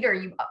a leader,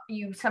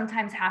 you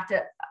sometimes have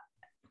to,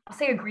 I'll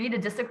say, agree to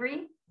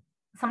disagree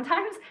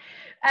sometimes.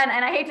 And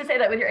I hate to say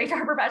that with your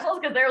HR professionals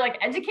because they're like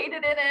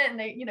educated in it and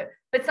they,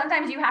 but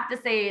sometimes you have to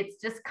say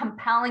it's just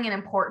compelling and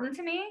important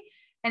to me.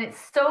 And it's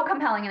so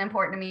compelling and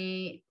important to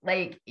me.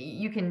 Like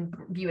you can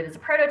view it as a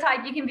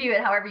prototype, you can view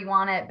it however you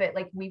want it, but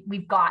like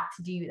we've got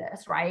to do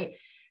this, right?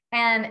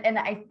 And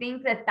I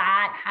think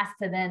that has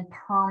to then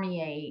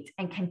permeate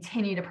and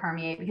continue to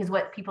permeate, because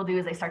what people do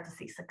is they start to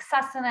see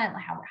success in it.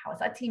 Like how is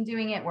that team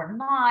doing it? We're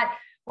not.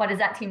 What does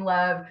that team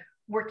love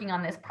working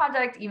on this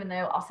project, even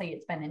though I'll say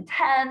it's been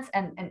intense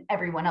and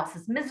everyone else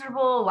is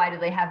miserable? Why do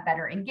they have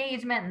better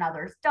engagement and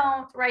others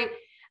don't, right?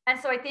 And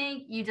so I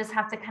think you just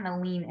have to kind of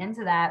lean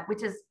into that,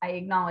 which is, I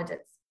acknowledge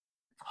it's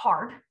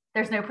hard.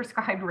 There's no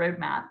prescribed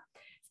roadmap.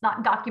 It's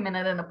not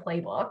documented in a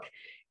playbook.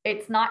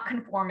 It's not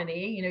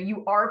conformity.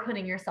 You are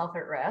putting yourself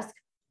at risk,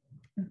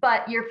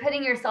 but you're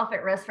putting yourself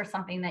at risk for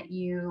something that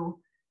you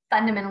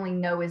fundamentally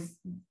know is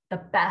the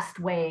best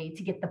way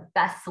to get the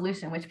best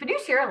solution, which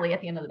fiduciarily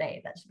at the end of the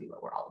day, that should be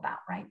what we're all about,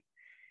 right?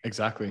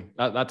 Exactly.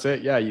 That's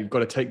it. Yeah, you've got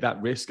to take that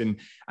risk, and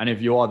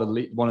if you are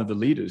one of the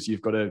leaders,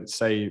 you've got to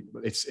say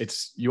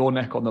it's your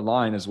neck on the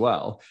line as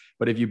well.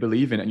 But if you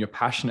believe in it and you're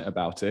passionate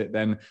about it,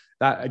 then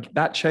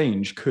that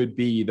change could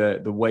be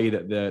the way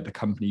that the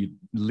company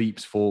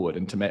leaps forward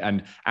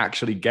and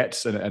actually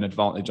gets an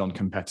advantage on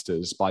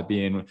competitors by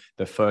being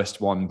the first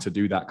one to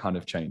do that kind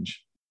of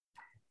change.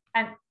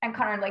 And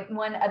Connor, like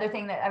one other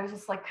thing that I was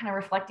just like kind of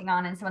reflecting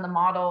on in some of the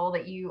model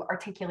that you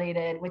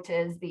articulated, which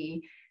is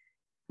the,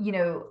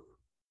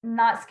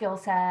 not skill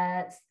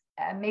sets,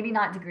 maybe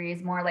not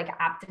degrees, more like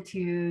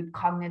aptitude,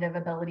 cognitive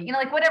ability,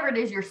 like whatever it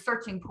is you're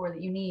searching for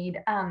that you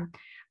need. I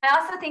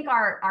also think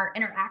our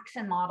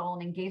interaction model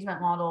and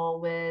engagement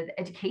model with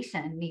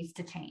education needs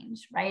to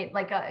change, right?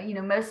 Like,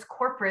 most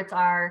corporates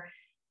are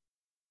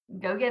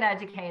go get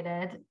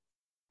educated,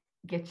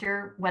 get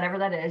your, whatever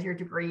that is, your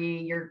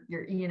degree,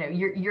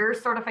 your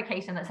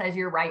certification that says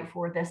you're right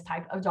for this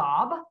type of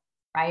job.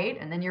 Right.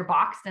 And then you're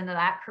boxed into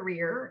that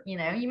career.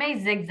 You may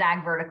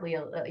zigzag vertically,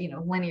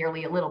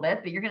 linearly a little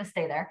bit, but you're going to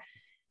stay there.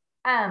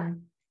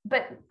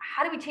 But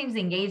how do we change the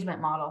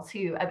engagement model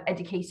too of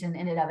education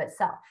in and of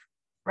itself?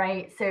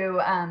 Right. So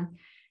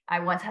I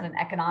once had an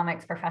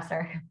economics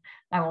professor,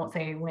 I won't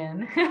say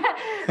when,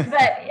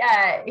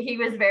 but he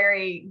was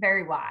very,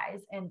 very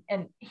wise.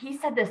 And he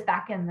said this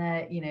back in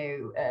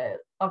the,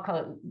 I'll call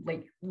it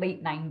like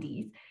late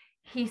 90s.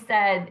 He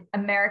said,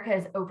 America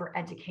is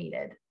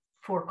overeducated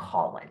for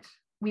college.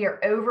 We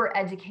are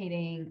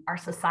over-educating our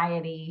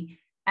society,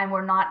 and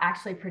we're not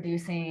actually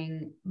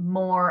producing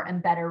more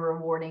and better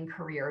rewarding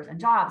careers and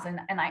jobs. And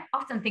I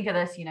often think of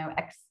this,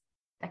 X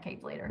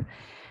decades later.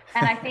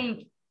 And I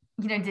think,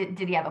 did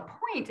he have a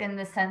point in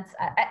the sense,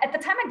 at the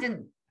time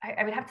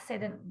I would have to say I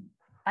didn't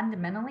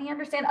fundamentally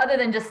understand, other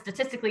than just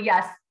statistically,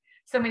 yes,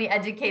 so many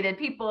educated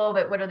people,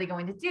 but what are they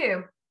going to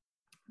do?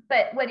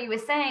 But what he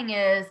was saying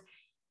is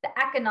the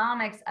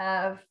economics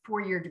of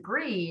four-year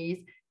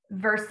degrees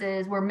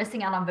versus we're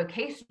missing out on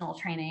vocational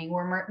training,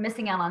 we're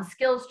missing out on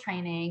skills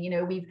training.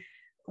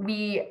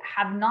 We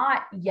have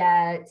not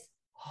yet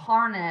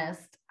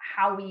harnessed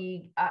how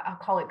we, I'll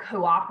call it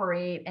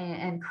cooperate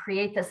and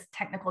create this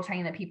technical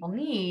training that people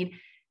need.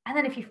 And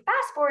then if you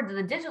fast forward to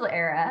the digital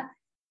era,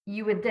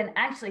 you would then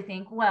actually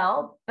think,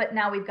 well, but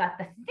now we've got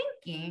the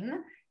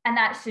thinking, and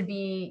that should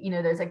be,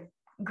 there's a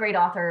great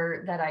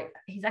author that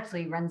he's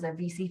actually runs a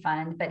VC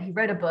fund, but he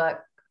wrote a book.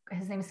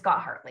 His name is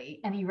Scott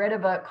Hartley, and he wrote a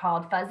book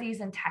called Fuzzies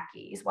and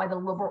Techies, Why the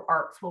Liberal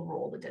Arts Will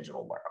Rule the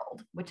Digital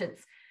World, which is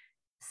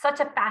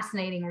such a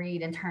fascinating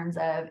read in terms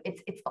of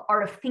it's the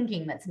art of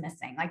thinking that's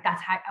missing. Like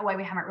that's why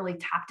we haven't really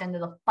tapped into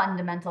the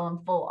fundamental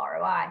and full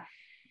ROI.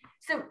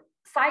 So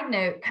side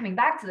note, coming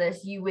back to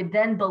this, you would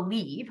then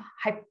believe,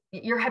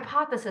 your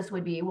hypothesis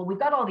would be, well, we've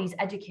got all these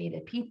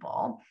educated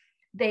people.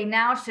 They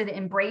now should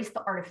embrace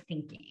the art of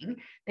thinking.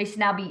 They should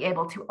now be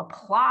able to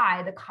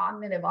apply the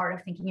cognitive art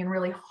of thinking and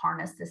really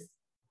harness this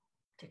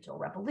digital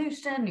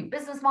revolution, new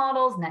business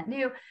models, net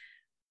new.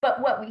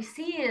 But what we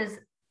see is,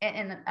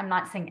 and I'm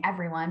not saying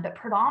everyone, but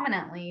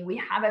predominantly we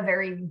have a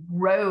very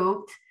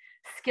rote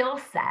skill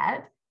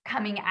set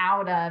coming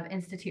out of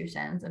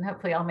institutions. And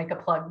hopefully I'll make a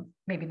plug,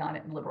 maybe not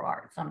in liberal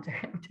arts. I'm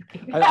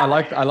joking. I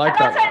like that. I'm not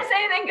trying to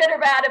say anything good or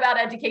bad about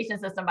education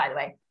system, by the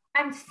way.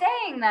 I'm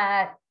saying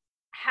that,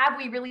 have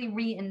we really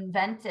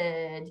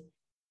reinvented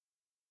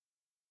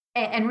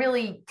and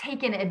really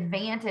taken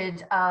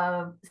advantage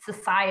of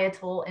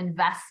societal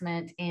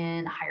investment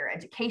in higher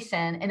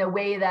education in a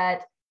way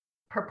that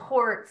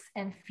purports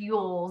and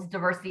fuels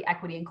diversity,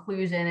 equity,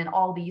 inclusion, and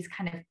all these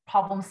kind of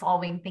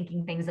problem-solving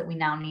thinking things that we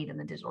now need in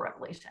the digital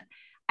revolution?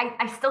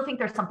 I still think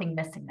there's something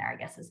missing there, I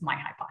guess, is my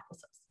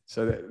hypothesis.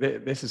 So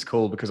this is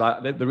cool because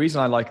the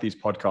reason I like these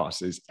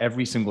podcasts is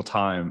every single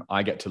time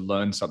I get to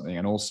learn something,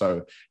 and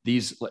also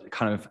these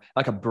kind of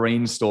like a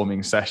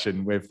brainstorming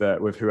session with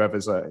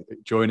whoever's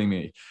joining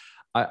me.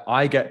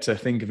 I get to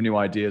think of new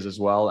ideas as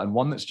well. And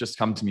one that's just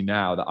come to me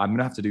now that I'm going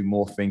to have to do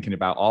more thinking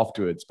about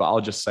afterwards, but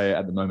I'll just say it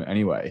at the moment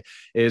anyway,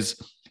 is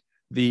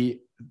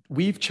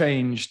we've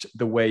changed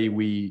the way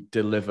we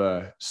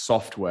deliver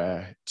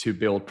software to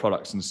build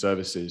products and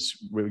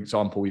services. For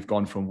example, we've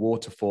gone from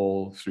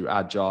waterfall through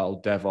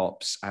agile,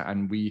 DevOps,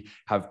 and we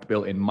have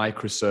built in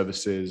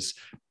microservices.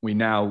 We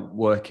now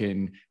work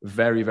in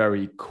very,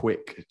 very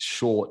quick,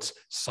 short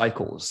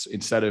cycles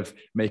instead of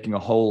making a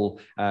whole,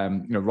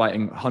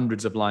 writing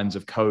hundreds of lines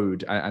of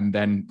code and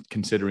then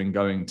considering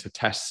going to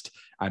test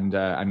and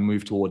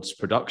move towards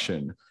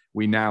production.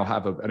 We now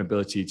have an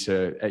ability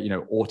to,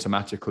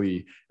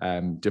 automatically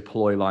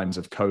deploy lines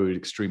of code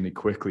extremely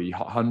quickly,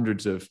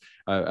 hundreds of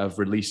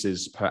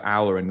releases per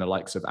hour in the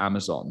likes of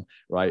Amazon,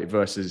 right?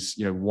 Versus,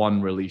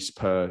 one release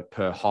per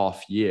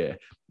half year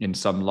in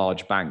some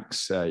large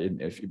banks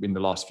in the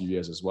last few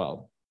years as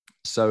well.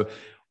 So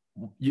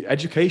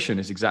education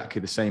is exactly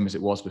the same as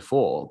it was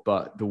before,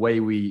 but the way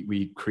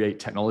we create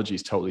technology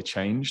has totally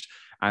changed.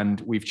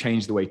 And we've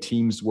changed the way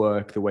teams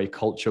work, the way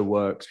culture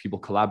works, people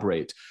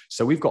collaborate.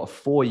 So we've got a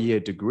 4-year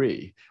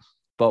degree,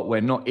 but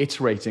we're not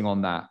iterating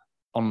on that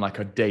on like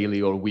a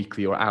daily or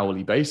weekly or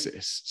hourly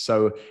basis.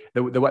 So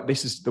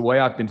this is the way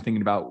I've been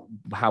thinking about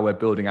how we're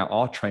building out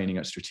our training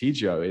at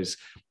Strategio is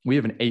we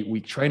have an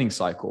 8-week training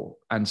cycle.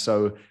 And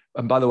so,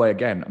 and by the way,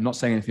 again, I'm not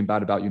saying anything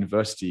bad about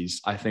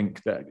universities. I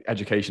think that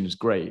education is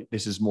great.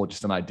 This is more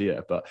just an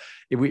idea, but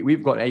if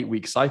we've got an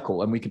 8-week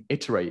cycle and we can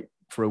iterate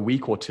for a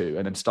week or two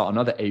and then start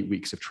another 8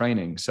 weeks of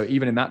training. So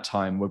even in that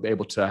time, we'll be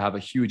able to have a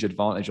huge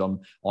advantage on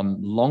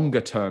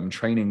longer term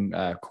training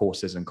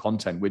courses and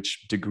content,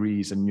 which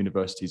degrees and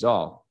universities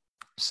are.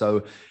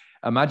 So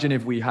imagine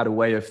if we had a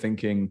way of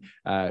thinking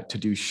to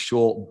do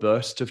short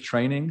bursts of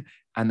training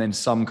and then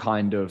some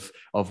kind of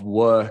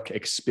work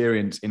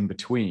experience in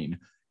between.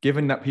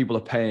 Given that people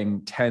are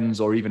paying tens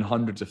or even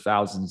hundreds of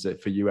thousands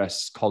for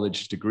US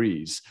college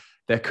degrees,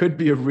 there could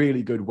be a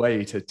really good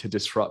way to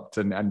disrupt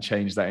and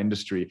change that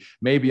industry.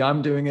 Maybe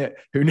I'm doing it.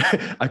 Who knows?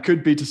 I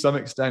could be to some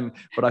extent,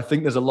 but I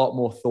think there's a lot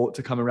more thought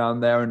to come around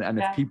there. And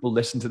if people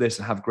listen to this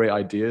and have great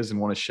ideas and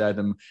want to share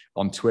them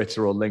on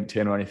Twitter or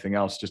LinkedIn or anything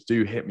else, just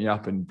do hit me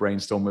up and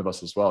brainstorm with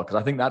us as well. Because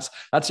I think that's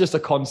just a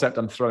concept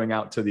I'm throwing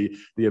out to the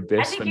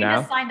abyss for now. I think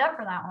you just signed up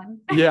for that one.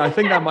 Yeah, I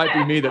think that might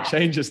be me that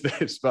changes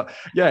this. But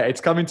yeah,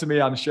 it's coming to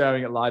me. I'm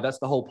sharing it live. That's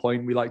the whole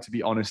point. We like to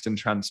be honest and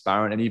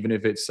transparent. And even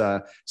if it's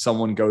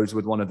someone goes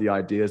with one of the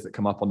ideas that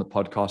come up on the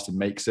podcast and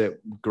makes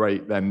it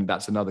great, then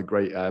that's another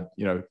great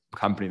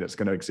company that's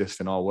going to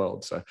exist in our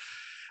world. So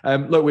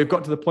look, we've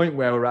got to the point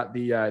where we're at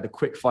the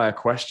quick fire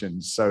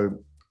questions.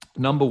 So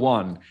number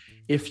one,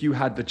 if you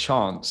had the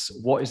chance,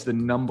 what is the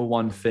number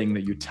one thing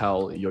that you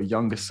tell your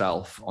younger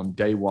self on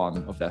day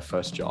one of their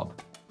first job?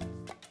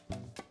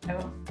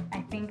 So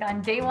I think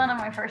on day one of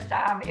my first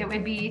job, it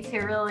would be to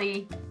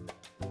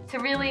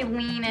really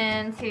lean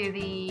into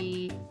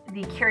the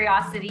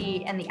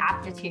curiosity and the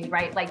aptitude,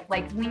 right? Like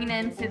lean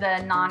into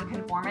the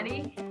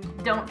non-conformity.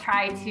 Don't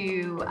try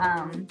to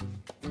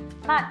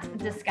not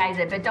disguise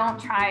it, but don't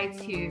try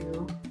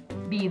to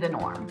be the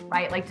norm,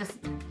 right? Like just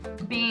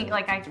being,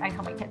 like I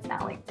tell my kids now,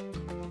 like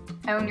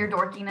own your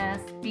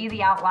dorkiness, be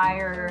the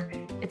outlier.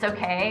 It's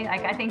okay.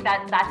 Like I think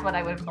that's what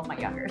I would have told my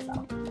younger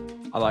self.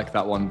 I like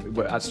that one.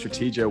 At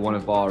Strategio, one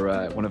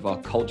of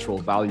our cultural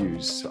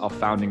values, our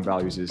founding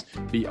values, is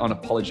be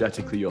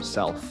unapologetically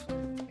yourself,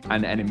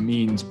 and it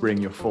means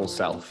bring your full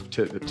self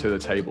to the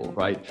table,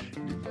 right?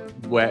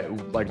 Where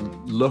like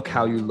look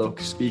how you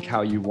look, speak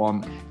how you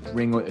want,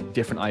 bring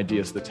different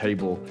ideas to the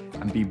table,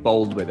 and be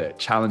bold with it.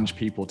 Challenge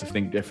people to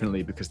think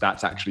differently, because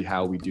that's actually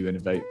how we do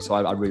innovate. So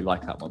I really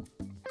like that one.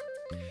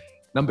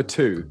 Number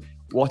two,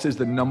 what is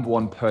the number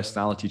one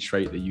personality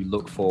trait that you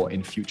look for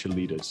in future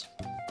leaders?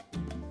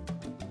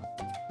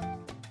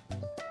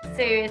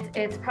 So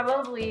it's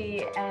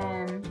probably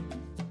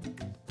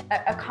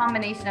a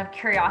combination of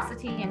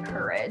curiosity and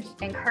courage.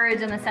 And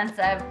courage in the sense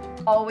of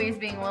always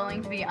being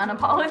willing to be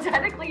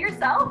unapologetically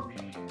yourself,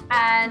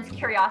 and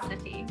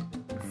curiosity.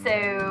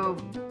 So,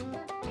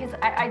 because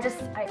I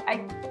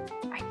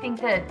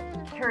think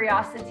that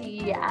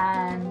curiosity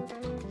and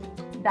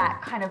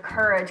that kind of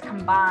courage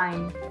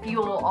combined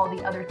fuel all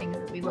the other things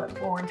that we look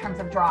for in terms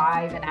of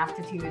drive and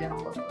aptitude and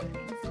all those other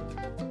things.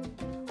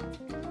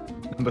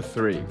 Number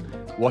three,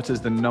 what is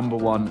the number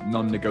one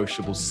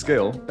non-negotiable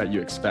skill that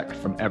you expect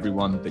from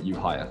everyone that you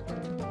hire?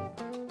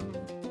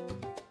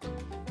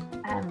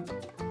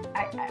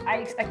 I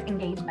expect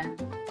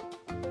engagement,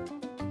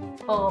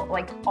 full,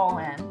 like all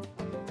in.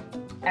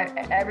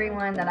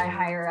 Everyone that I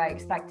hire, I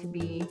expect to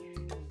be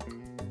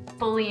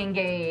fully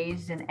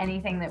engaged in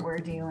anything that we're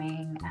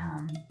doing.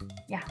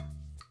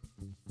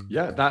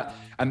 Yeah, that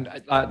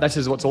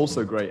is what's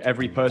also great.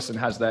 Every person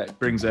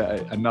brings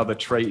another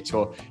trait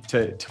for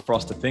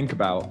us to think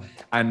about,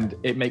 and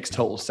it makes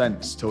total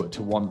sense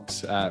to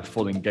want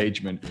full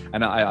engagement.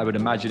 And I would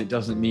imagine it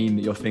doesn't mean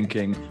that you're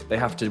thinking they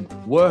have to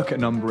work a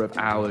number of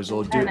hours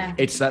or do.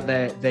 It's that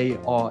they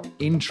are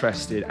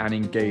interested and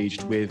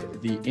engaged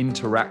with the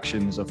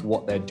interactions of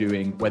what they're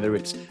doing, whether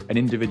it's an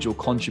individual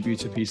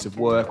contributor piece of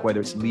work, whether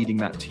it's leading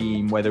that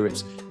team, whether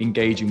it's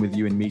engaging with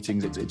you in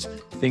meetings. It's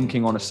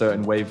thinking on a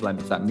certain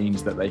wavelength that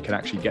means that they can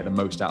actually get the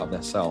most out of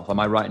their self. Am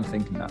I right in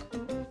thinking that?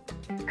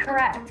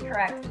 Correct.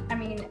 I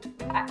mean,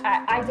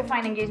 I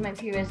define engagement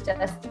too as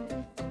just,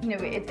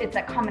 it's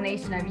a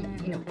combination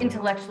of,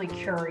 intellectually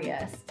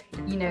curious,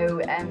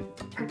 and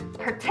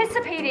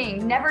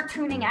participating, never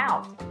tuning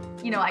out.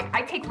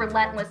 I take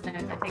relentless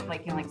notes. I take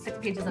like 6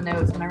 pages of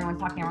notes when everyone's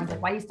talking. Everyone's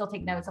like, why do you still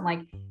take notes? I'm like,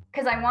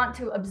 because I want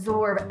to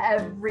absorb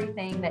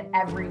everything that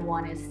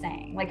everyone is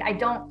saying. Like I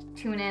don't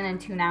tune in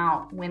and tune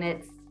out when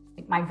it's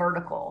like my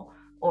vertical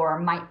or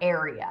my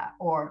area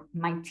or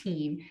my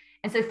team.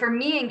 And so for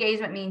me,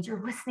 engagement means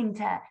you're listening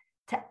to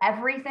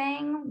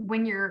everything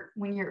when you're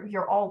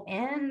all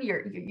in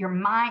your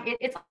mind.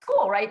 It's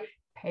cool, right?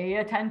 Pay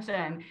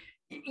attention.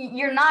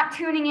 You're not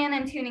tuning in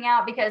and tuning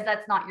out because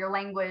that's not your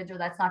language, or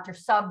that's not your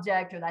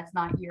subject, or that's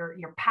not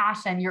your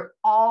passion. You're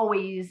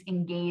always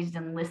engaged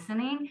and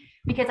listening,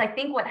 because I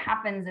think what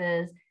happens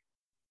is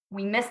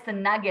we miss the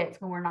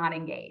nuggets when we're not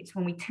engaged,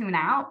 when we tune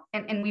out,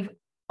 and we've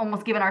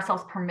almost given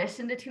ourselves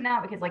permission to tune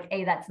out because like,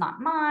 that's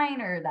not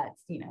mine, or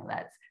that's,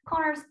 that's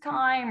Connor's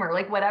time, or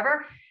like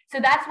whatever. So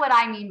that's what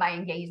I mean by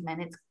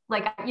engagement. It's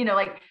like,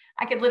 like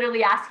I could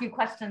literally ask you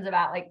questions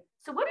about like,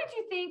 so what did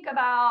you think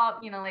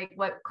about, like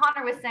what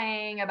Connor was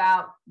saying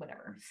about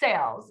whatever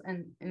sales,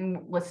 and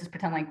let's just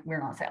pretend like we're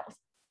not sales.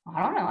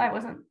 I don't know. I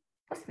wasn't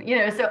listening,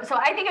 so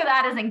I think of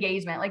that as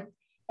engagement, like,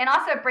 and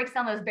also it breaks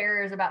down those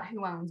barriers about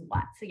who owns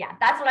what. So yeah,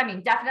 that's what I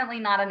mean. Definitely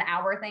not an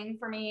hour thing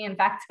for me. In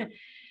fact,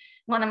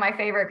 one of my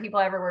favorite people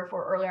I ever worked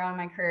for earlier on in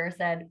my career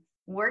said,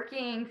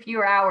 working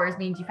fewer hours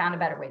means you found a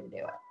better way to do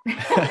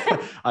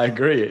it. I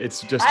agree.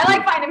 It's just, I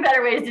like finding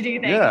better ways to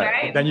do things,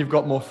 right? Then you've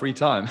got more free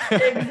time.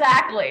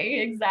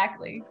 Exactly.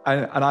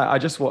 And I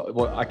just,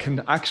 what I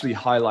can actually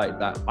highlight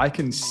that I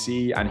can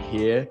see and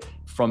hear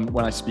from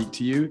when I speak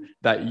to you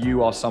that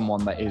you are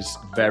someone that is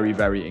very,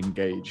 very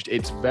engaged.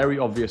 It's very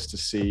obvious to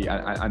see,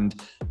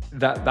 and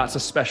that's a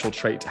special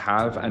trait to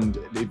have. And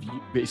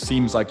it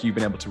seems like you've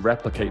been able to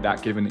replicate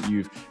that, given that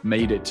you've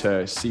made it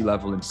to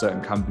C-level in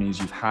certain companies.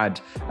 You've had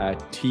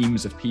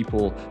teams of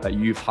people that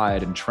you've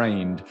hired and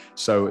trained.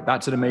 So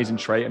that's an amazing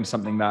trait, and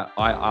something that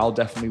I'll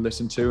definitely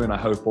listen to, and I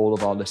hope all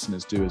of our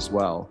listeners do as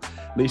well.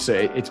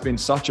 Lisa, it's been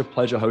such a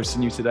pleasure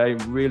hosting you today.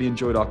 Really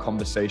enjoyed our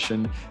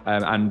conversation,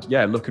 and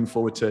yeah, looking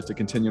forward to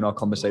continuing our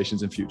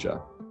conversations in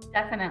future.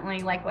 Definitely.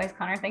 Likewise,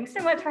 Connor. Thanks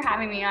so much for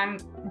having me. I'm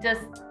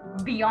just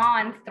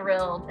beyond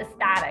thrilled,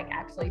 ecstatic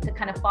actually, to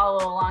kind of follow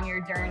along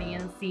your journey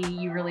and see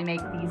you really make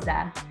these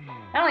not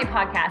only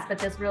podcasts, but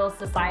this real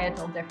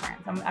societal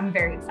difference. I'm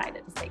very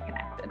excited to stay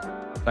connected.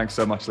 Thanks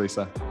so much,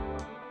 Lisa.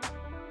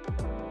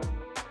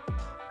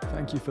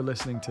 Thank you for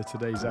listening to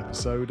today's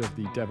episode of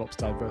the DevOps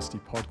Diversity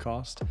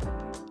Podcast.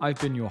 I've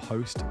been your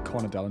host,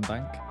 Connor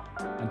Dellenbank,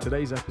 and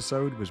today's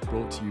episode was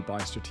brought to you by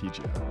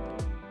Strategio.